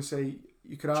 I was going to say,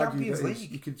 you could argue that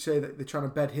you could say that they're trying to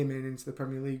bed him into the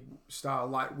Premier League style,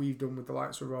 like we've done with the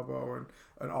likes of Robbo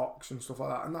and Ox and stuff like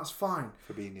that, and that's fine.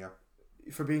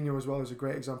 Fabinho as well is a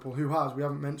great example. We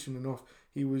haven't mentioned enough.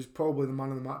 He was probably the man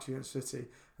of the match against City,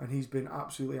 and he's been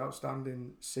absolutely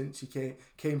outstanding since he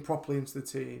came properly into the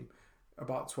team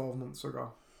about 12 months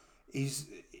ago.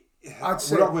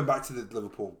 We're not going back to the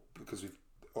Liverpool because we've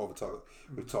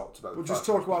talked about. We'll just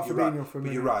talk about Fabinho for a minute.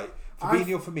 But you're right.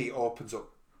 Fabinho for me opens up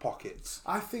pockets.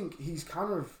 I think he's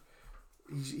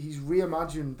he's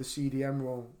reimagined the CDM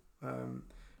role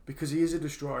because he is a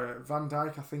destroyer. Van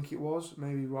Dijk, I think it was,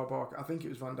 maybe Rob Ork, I think it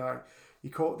was Van Dijk.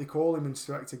 They call him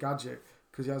Inspector Gadget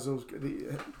because he has those.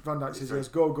 Van Dijk says he has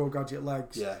go gadget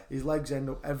legs. Yeah. His legs end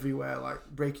up everywhere, like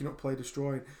breaking up play,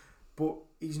 destroying. But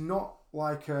he's not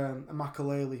like a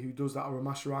Makaleli who does that, or a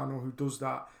Mascherano who does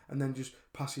that and then just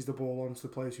passes the ball on to the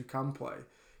players who can play.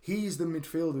 He's the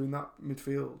midfielder in that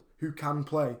midfield who can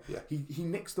play. Yeah. He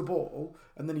nicks the ball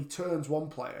and then he turns one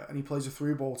player and he plays a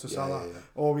through ball to Salah.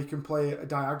 Or he can play a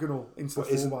diagonal into the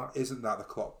fullback. Isn't that the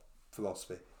Klopp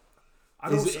philosophy?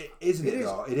 Isn't it?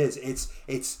 Though? It is.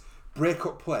 It's break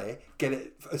up play, get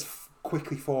it as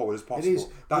quickly forward as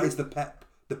possible. That is the Pep.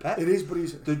 It is, but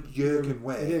he's the Jurgen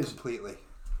way completely.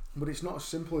 But it's not as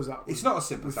simple as that. It's not as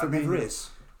simple as that. Never is.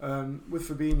 With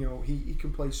Fabinho, he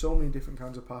can play so many different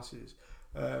kinds of passes.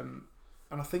 And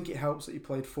I think it helps that he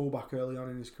played fullback early on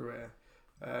in his career,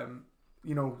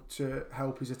 to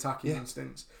help his attacking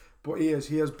instincts. But he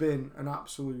has been an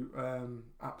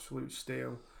absolute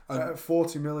steal.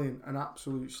 40 million, an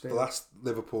absolute steal. The last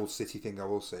Liverpool City thing I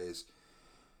will say is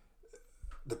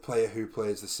the player who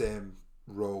plays the same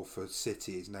role for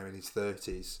City is now in his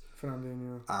 30s.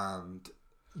 Fernandinho. And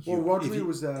Rodri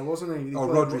was there, wasn't he?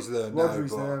 Rodri's there now.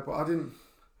 Rodri's there, but I didn't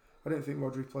think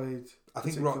Rodri played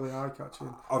particularly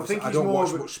eye-catching. I don't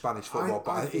watch much Spanish football,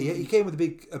 but he came with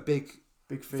a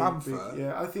big fanfare.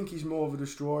 Yeah, I think he's more of a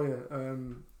destroyer.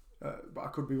 But I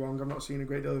could be wrong. I'm not seeing a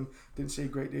great deal of him. Didn't see a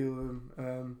great deal of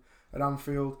him at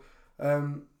Anfield.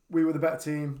 We were the better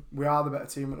team. We are the better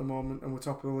team at the moment, and we're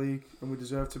top of the league, and we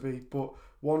deserve to be. But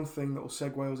one thing that will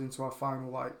segue us into our final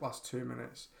last 2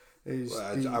 minutes is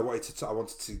I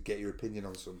wanted to get your opinion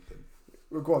on something.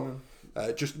 Well, go on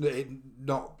then. Just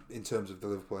not in terms of the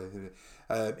Liverpool.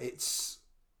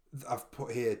 I've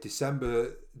put here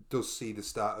December does see the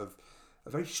start of a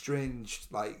very strange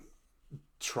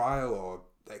trial or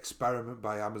experiment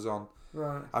by Amazon.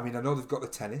 Right. I mean, I know they've got the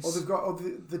tennis. They've got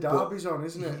the derbies on,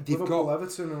 isn't it?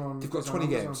 Everton are on. They've got 20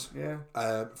 games.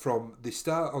 Yeah. From the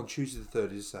start on Tuesday the 3rd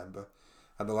of December,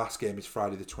 and the last game is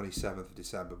Friday the 27th of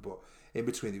December. But in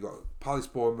between, they've got Palace,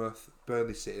 Bournemouth,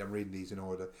 Burnley City. I'm reading these in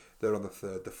order. They're on the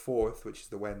 3rd. The 4th, which is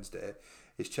the Wednesday,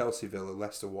 is Chelsea, Villa,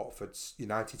 Leicester, Watford,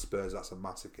 United, Spurs. That's a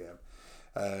massive game.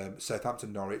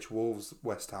 Southampton, Norwich, Wolves,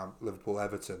 West Ham, Liverpool,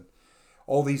 Everton.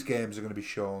 All these games are going to be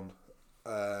shown.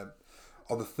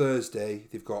 On the Thursday,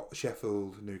 they've got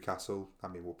Sheffield, Newcastle. I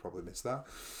mean, we'll probably miss that.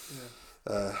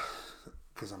 Yeah.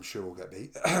 Because I'm sure we'll get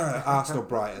beat. Arsenal,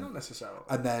 Brighton. Not necessarily.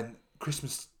 And then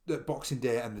Boxing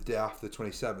Day and the day after the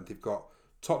 27th, they've got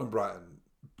Tottenham, Brighton,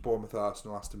 Bournemouth,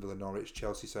 Arsenal, Aston Villa, Norwich,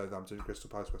 Chelsea, Southampton, Crystal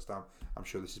Palace, West Ham. I'm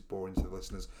sure this is boring to the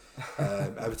listeners.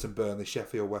 Everton, Burnley,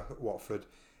 Sheffield, Watford.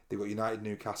 They've got United,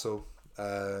 Newcastle,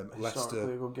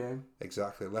 Leicester. A good game.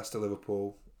 Exactly. Leicester,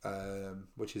 Liverpool,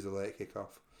 which is a late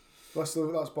kick-off.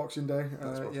 Leicester, that's Boxing Day.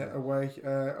 Away.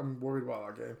 I'm worried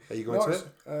about that game. Are you going to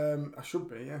it? I should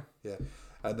be, yeah. Yeah.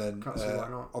 And then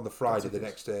on the Friday, the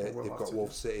next day, they've got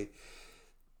Wolves City.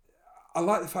 I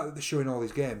like the fact that they're showing all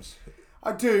these games.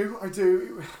 I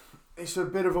do. It's a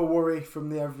bit of a worry from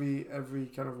the every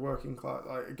kind of working class.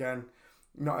 Again,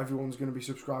 not everyone's going to be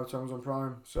subscribed to Amazon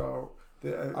Prime, so. I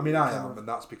am, and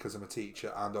that's because I'm a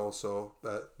teacher and also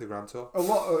the Grand Tour. A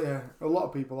lot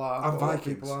of people are. And Vikings. A lot of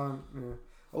people aren't. Yeah.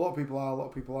 A lot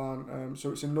of people aren't.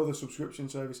 So it's another subscription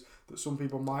service that some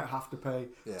people might have to pay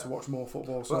to watch more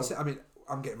football. So that's it. I mean,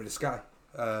 I'm getting rid of Sky.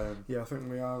 I think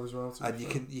we are as well. And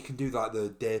you can do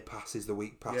the day passes, the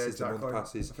week passes, the month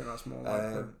passes. I think that's more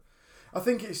likely. I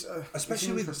think it's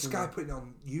especially with Sky putting it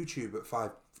on YouTube at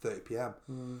 5:30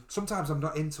 p.m. Sometimes I'm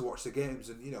not in to watch the games,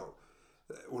 and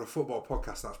we're a football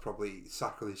podcast. That's probably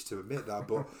sacrilege to admit that,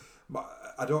 but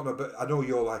I don't know, but I know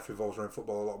your life revolves around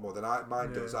football a lot more than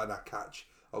mine does, and I catch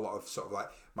a lot of sort of like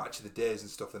match of the days and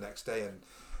stuff the next day and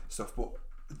stuff. But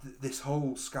this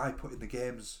whole Sky putting the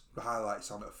games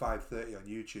highlights on at 5:30 on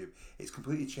YouTube, it's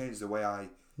completely changed the way I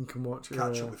can watch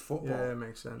catch up with football. Yeah, it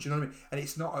makes sense. Do you know what I mean? And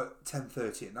it's not at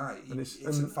 10:30 at night. It's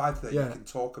at 5:30. Yeah, you can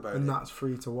talk about it, and that's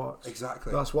free to watch.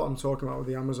 Exactly. That's what I'm talking about with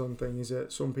the Amazon thing. Is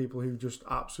that some people who just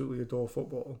absolutely adore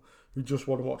football, who just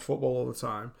want to watch football all the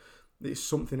time, it's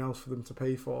something else for them to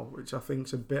pay for, which I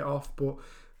think's a bit off. But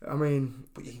I mean,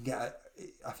 but you can get.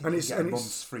 I think you can get a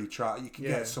month's free trial. You can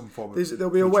get some form of.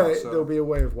 There'll be a way. There'll be a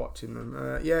way of watching them.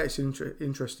 It's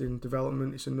interesting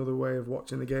development. It's another way of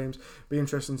watching the games. Be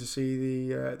interesting to see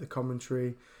the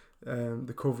commentary,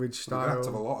 the coverage style. We're going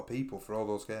to have a lot of people for all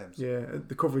those games. Yeah,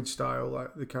 the coverage style,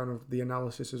 like the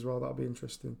analysis as well. That'll be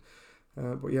interesting.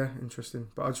 But yeah, interesting.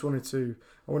 But I wanted to.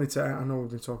 I know we've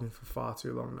been talking for far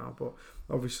too long now, but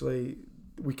obviously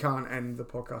we can't end the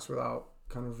podcast without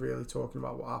kind of really talking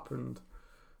about what happened.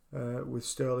 With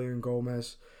Sterling and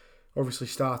Gomez. Obviously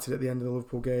started at the end of the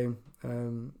Liverpool game.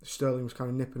 Sterling was kind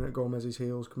of nipping at Gomez's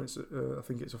heels, commits, I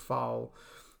think it's a foul.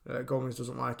 Gomez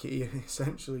doesn't like it. He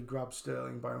essentially grabs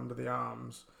Sterling by under the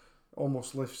arms,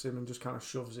 almost lifts him and just kind of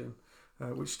shoves him,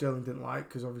 which Sterling didn't like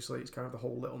because obviously it's kind of the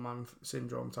whole little man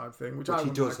syndrome type thing, which he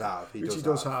does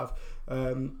have.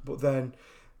 But then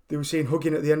they were seen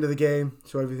hugging at the end of the game,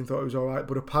 so everything thought it was all right.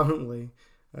 But apparently,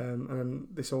 and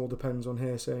this all depends on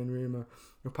hearsay and rumour,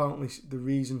 apparently the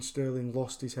reason Sterling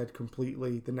lost his head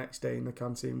completely the next day in the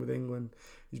canteen with England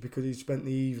is because he spent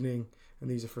the evening, and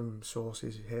these are from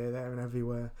sources here, there and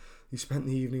everywhere, he spent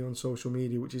the evening on social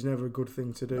media, which is never a good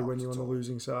thing to do when you're on the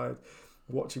losing side,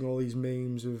 watching all these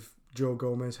memes of Joe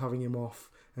Gomez having him off,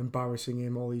 embarrassing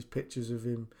him, all these pictures of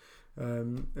him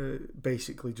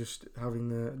basically just having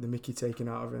the mickey taken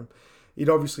out of him. He'd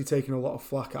obviously taken a lot of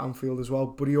flack at Anfield as well,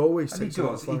 but he always takes a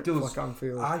lot of flack at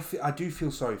Anfield. I do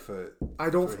feel sorry for.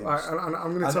 I'm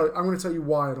going to tell you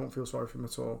why I don't feel sorry for him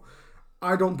at all.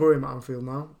 I don't boo him at Anfield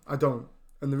now. I don't,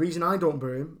 and the reason I don't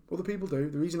boo him, other people do.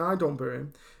 The reason I don't boo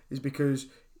him is because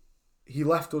he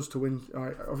left us to win.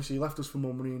 Obviously, he left us for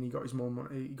more money, and he got his more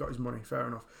money. He got his money, fair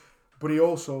enough. But he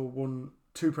also won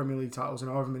 2 Premier League titles and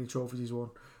however many trophies he's won.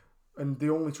 And the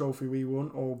only trophy we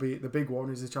won, albeit the big one,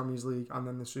 is the Champions League and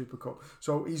then the Super Cup.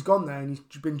 So he's gone there and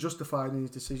he's been justified in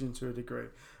his decision to a degree.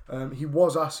 He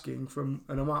was asking for an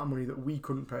amount of money that we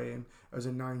couldn't pay him as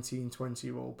a 19,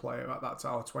 20-year-old player at that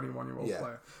time, or 21-year-old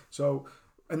player. So,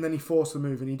 and then he forced the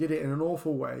move and he did it in an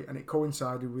awful way, and it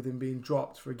coincided with him being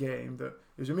dropped for a game that,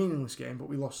 it was a meaningless game, but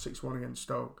we lost 6-1 against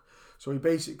Stoke. So he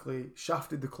basically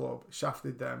shafted the club,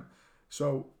 shafted them.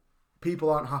 So people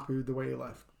aren't happy with the way he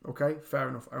left. Okay, fair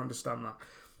enough. I understand that.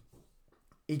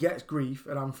 He gets grief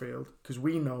at Anfield because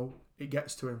we know it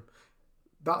gets to him.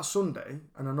 That Sunday,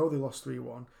 and I know they lost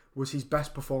 3-1, was his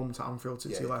best performance at Anfield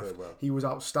since he left. Well. He was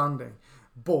outstanding,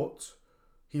 but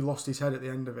he lost his head at the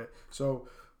end of it. So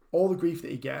all the grief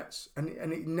that he gets, and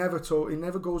it never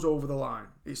goes over the line.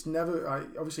 It's never.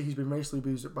 Obviously, he's been racially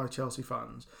abused by Chelsea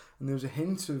fans, and there was a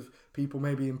hint of people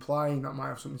maybe implying that might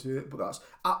have something to do with it, but that's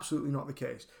absolutely not the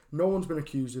case. No one's been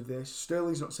accused of this.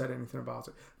 Sterling's not said anything about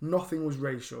it. Nothing was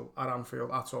racial at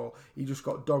Anfield at all. He just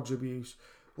got dogs abuse,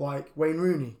 like Wayne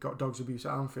Rooney got dogs abuse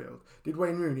at Anfield. Did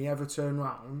Wayne Rooney ever turn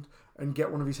round and get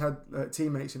one of his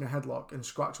teammates in a headlock and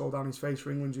scratch all down his face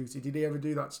for England duty? Did he ever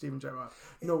do that to Steven Gerrard?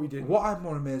 No, he didn't. What I'm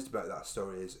more amazed about that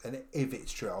story is, and if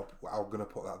it's true, I'm going to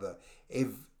put that there,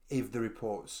 if the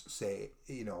reports say,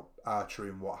 are true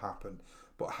in what happened,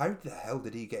 but how the hell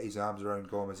did he get his arms around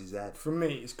Gomez's head? For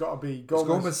me, it's got to be Gomez.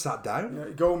 Gomez sat down? Yeah,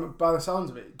 Gomez, by the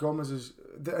sounds of it, Gomez is...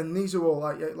 And these are all,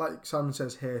 like Simon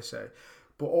says, hearsay.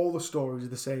 But all the stories are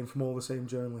the same from all the same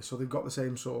journalists, so they've got the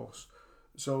same source.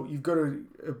 So you've got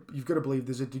to believe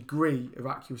there's a degree of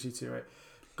accuracy to it.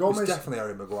 Gomez, it was definitely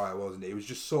Harry Maguire, wasn't it? He was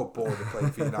just so bored of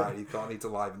playing for United. He thought, I need to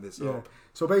liven this up.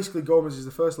 So basically, Gomez is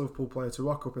the first Liverpool player to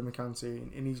rock up in the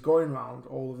canteen, and he's going round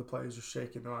all of the players just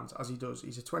shaking their hands, as he does.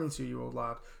 He's a 22-year-old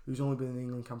lad who's only been in the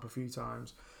England camp a few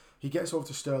times. He gets over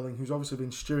to Sterling, who's obviously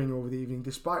been stewing over the evening,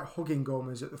 despite hugging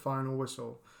Gomez at the final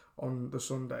whistle on the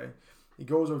Sunday. He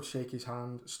goes over to shake his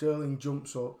hand. Sterling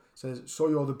jumps up, says, "So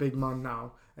you're the big man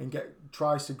now," and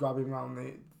tries to grab him around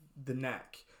the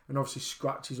neck, and obviously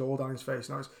scratches all down his face.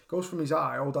 Now it goes from his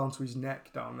eye all down to his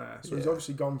neck down there. So he's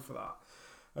obviously gone for that.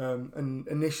 And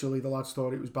initially the lads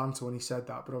thought it was banter when he said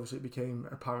that, but obviously it became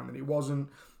apparent that it wasn't.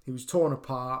 He was torn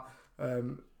apart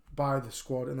by the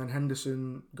squad, and then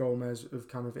Henderson, Gomez have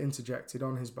kind of interjected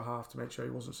on his behalf to make sure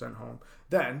he wasn't sent home.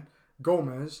 Then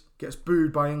Gomez gets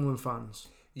booed by England fans.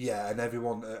 Yeah, and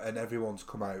everyone's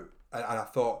come out, and I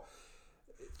thought,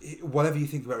 whatever you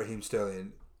think about Raheem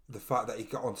Sterling, the fact that he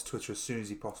got onto Twitter as soon as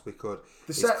he possibly could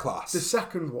is class. The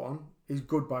second one is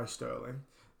good by Sterling.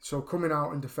 So coming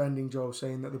out and defending Joe,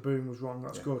 saying that the booing was wrong,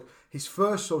 that's good. His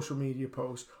first social media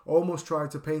post almost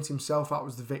tried to paint himself out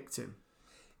as the victim.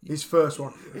 His first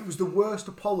one. It was the worst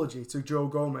apology to Joe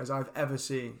Gomez I've ever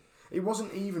seen. It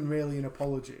wasn't even really an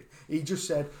apology. He just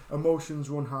said emotions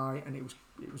run high and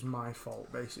it was my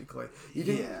fault, basically. He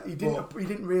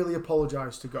didn't really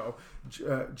apologise to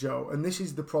Joe. And this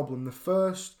is the problem. The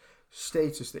first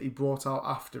status that he brought out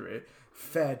after it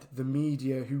fed the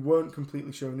media, who weren't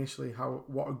completely sure initially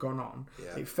what had gone on.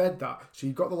 Yeah. It fed that. So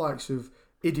you've got the likes of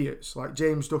idiots like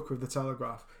James Ducker of The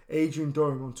Telegraph, Adrian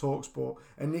Durham on TalkSport,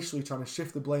 initially trying to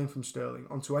shift the blame from Sterling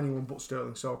onto anyone but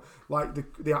Sterling. So, like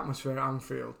the atmosphere at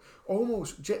Anfield,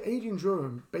 Adrian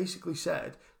Durham basically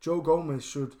said Joe Gomez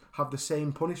should have the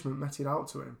same punishment meted out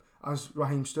to him as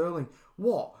Raheem Sterling.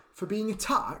 What? For being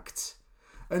attacked?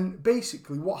 And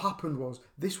basically what happened was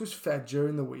this was fed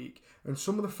during the week, and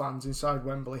some of the fans inside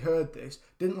Wembley heard this,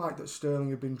 didn't like that Sterling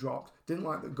had been dropped, didn't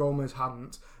like that Gomez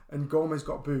hadn't, and Gomez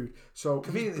got booed. So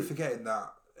conveniently forgetting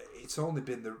that it's only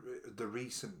been the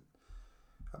recent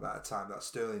amount of time that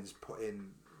Sterling's put in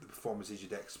the performances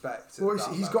you'd expect. Well,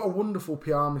 he's got a wonderful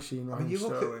PR machine. I mean, you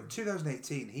look at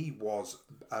 2018, he was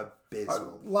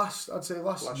abysmal. Last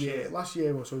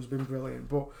year or so, he's been brilliant.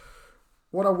 But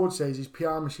what I would say is his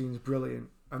PR machine is brilliant,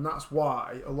 and that's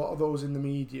why a lot of those in the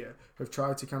media have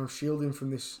tried to kind of shield him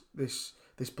from this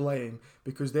blame,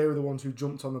 because they were the ones who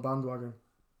jumped on the bandwagon.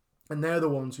 And they're the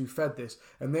ones who fed this,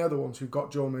 and they're the ones who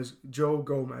got Joe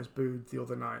Gomez booed the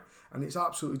other night. And it's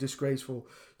absolutely disgraceful.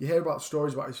 You hear about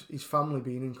stories about his family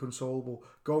being inconsolable,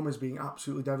 Gomez being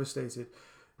absolutely devastated.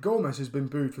 Gomez has been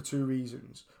booed for two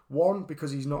reasons. One,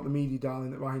 because he's not the media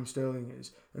darling that Raheem Sterling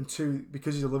is, and two,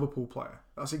 because he's a Liverpool player.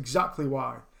 That's exactly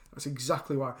why.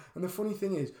 And the funny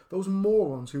thing is, those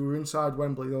morons who were inside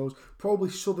Wembley, those probably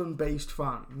southern-based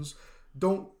fans,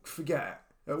 don't forget,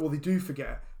 they do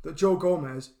forget, that Joe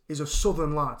Gomez is a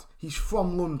southern lad. He's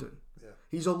from London. Yeah.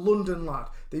 He's a London lad.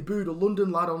 They booed a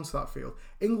London lad onto that field.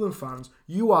 England fans,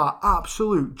 you are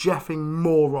absolute jeffing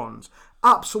morons.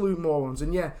 Absolute morons.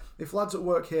 And yeah, if lads at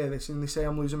work hear this and they say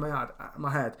I'm losing my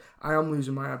head, I am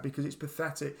losing my head, because it's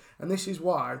pathetic. And this is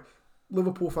why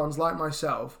Liverpool fans like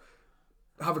myself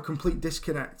have a complete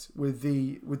disconnect with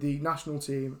the national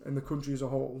team and the country as a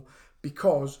whole,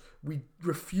 because we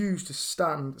refuse to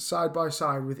stand side by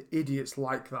side with idiots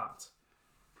like that.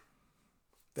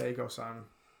 There you go, Simon.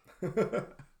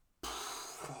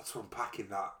 Lots of unpacking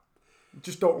that.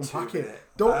 Just don't unpack it.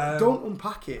 Don't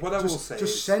unpack it. What I will say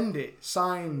just is, send it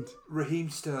signed.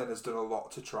 Raheem Sterling has done a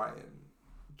lot to try and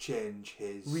change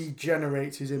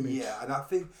regenerate his image. Yeah, and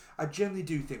I generally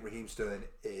do think Raheem Sterling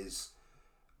is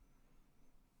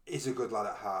a good lad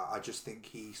at heart. I just think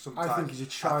he sometimes. I think he's a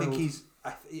child. I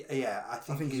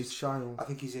think he's a child. I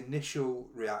think his initial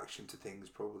reaction to things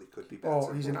probably could be better.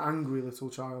 Oh, he's an angry little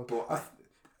child. But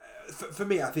for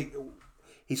me, I think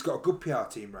he's got a good PR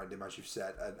team around him, as you've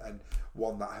said, and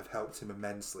one that have helped him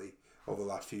immensely over the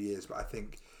last few years. But I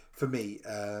think, for me,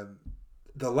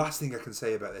 the last thing I can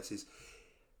say about this is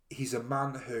he's a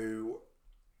man who,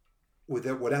 with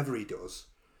whatever he does,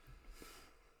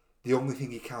 the only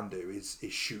thing he can do is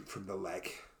shoot from the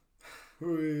leg.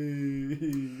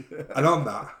 And on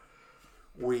that,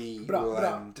 we will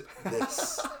end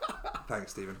this.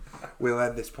 Thanks, Stephen. We'll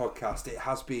end this podcast. It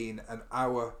has been an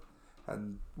hour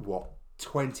and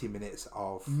 20 minutes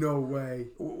of... No way.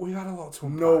 We've had a lot to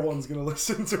unpack. No one's going to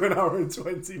listen to an hour and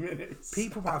 20 minutes.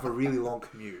 People might have a really long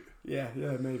commute. Yeah,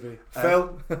 maybe.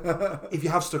 Phil? If you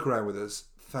have stuck around with us,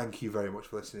 thank you very much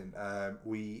for listening.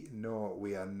 We know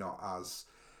we are not as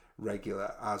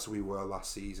regular as we were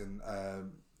last season.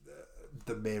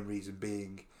 The main reason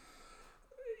being,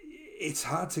 it's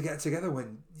hard to get together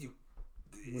when you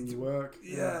work.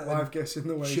 Yeah, life gets in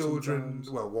the way. Children. Sometimes.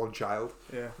 Well, one child.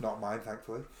 Yeah. Not mine,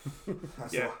 thankfully. I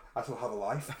still have a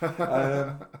life.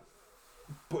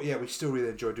 But yeah, we still really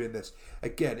enjoy doing this.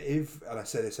 Again, and I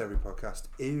say this every podcast,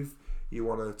 if you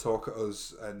want to talk at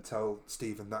us and tell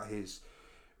Stephen that his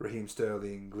Raheem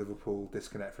Sterling Liverpool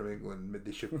disconnect from England,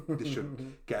 they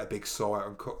should get a big saw out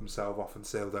and cut themselves off and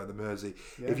sail down the Mersey.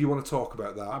 Yeah. If you want to talk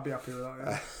about that, I'd be happy with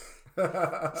that.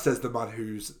 Yeah. Says the man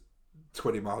who's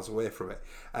 20 miles away from it.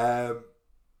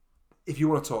 If you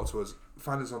want to talk to us,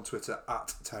 find us on Twitter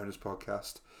at Towners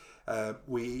Podcast.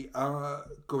 We are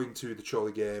going to the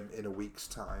Chorley game in a week's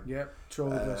time. Yep,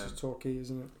 Chorley versus Torquay,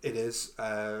 isn't it? It is.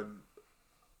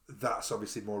 That's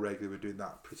obviously more regular. We're doing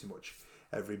that pretty much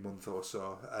every month or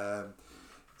so.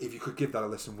 If you could give that a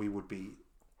listen, we would be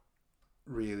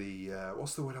really,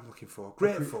 what's the word I'm looking for?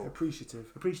 Grateful.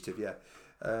 Appreciative, yeah.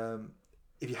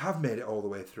 if you have made it all the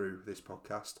way through this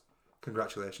podcast,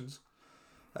 congratulations.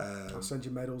 I'll send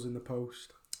you medals in the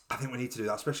post. I think we need to do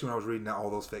that, especially when I was reading out all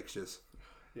those fixtures.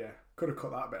 Yeah, could have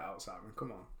cut that bit out, Simon.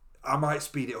 Come on. I might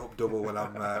speed it up double when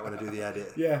I'm when I do the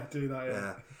edit. Yeah, do that.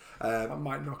 Yeah. That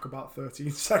might knock about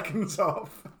 13 seconds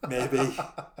off. Maybe.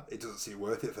 It doesn't seem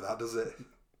worth it for that, does it?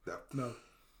 No.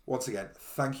 Once again,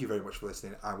 thank you very much for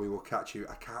listening, and we will catch you.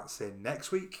 I can't say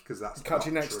next week because that's catch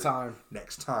you next true. time.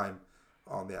 Next time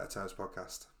on the Out of Times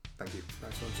podcast. Thank you.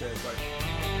 Nice one. Cheers.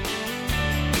 Bye.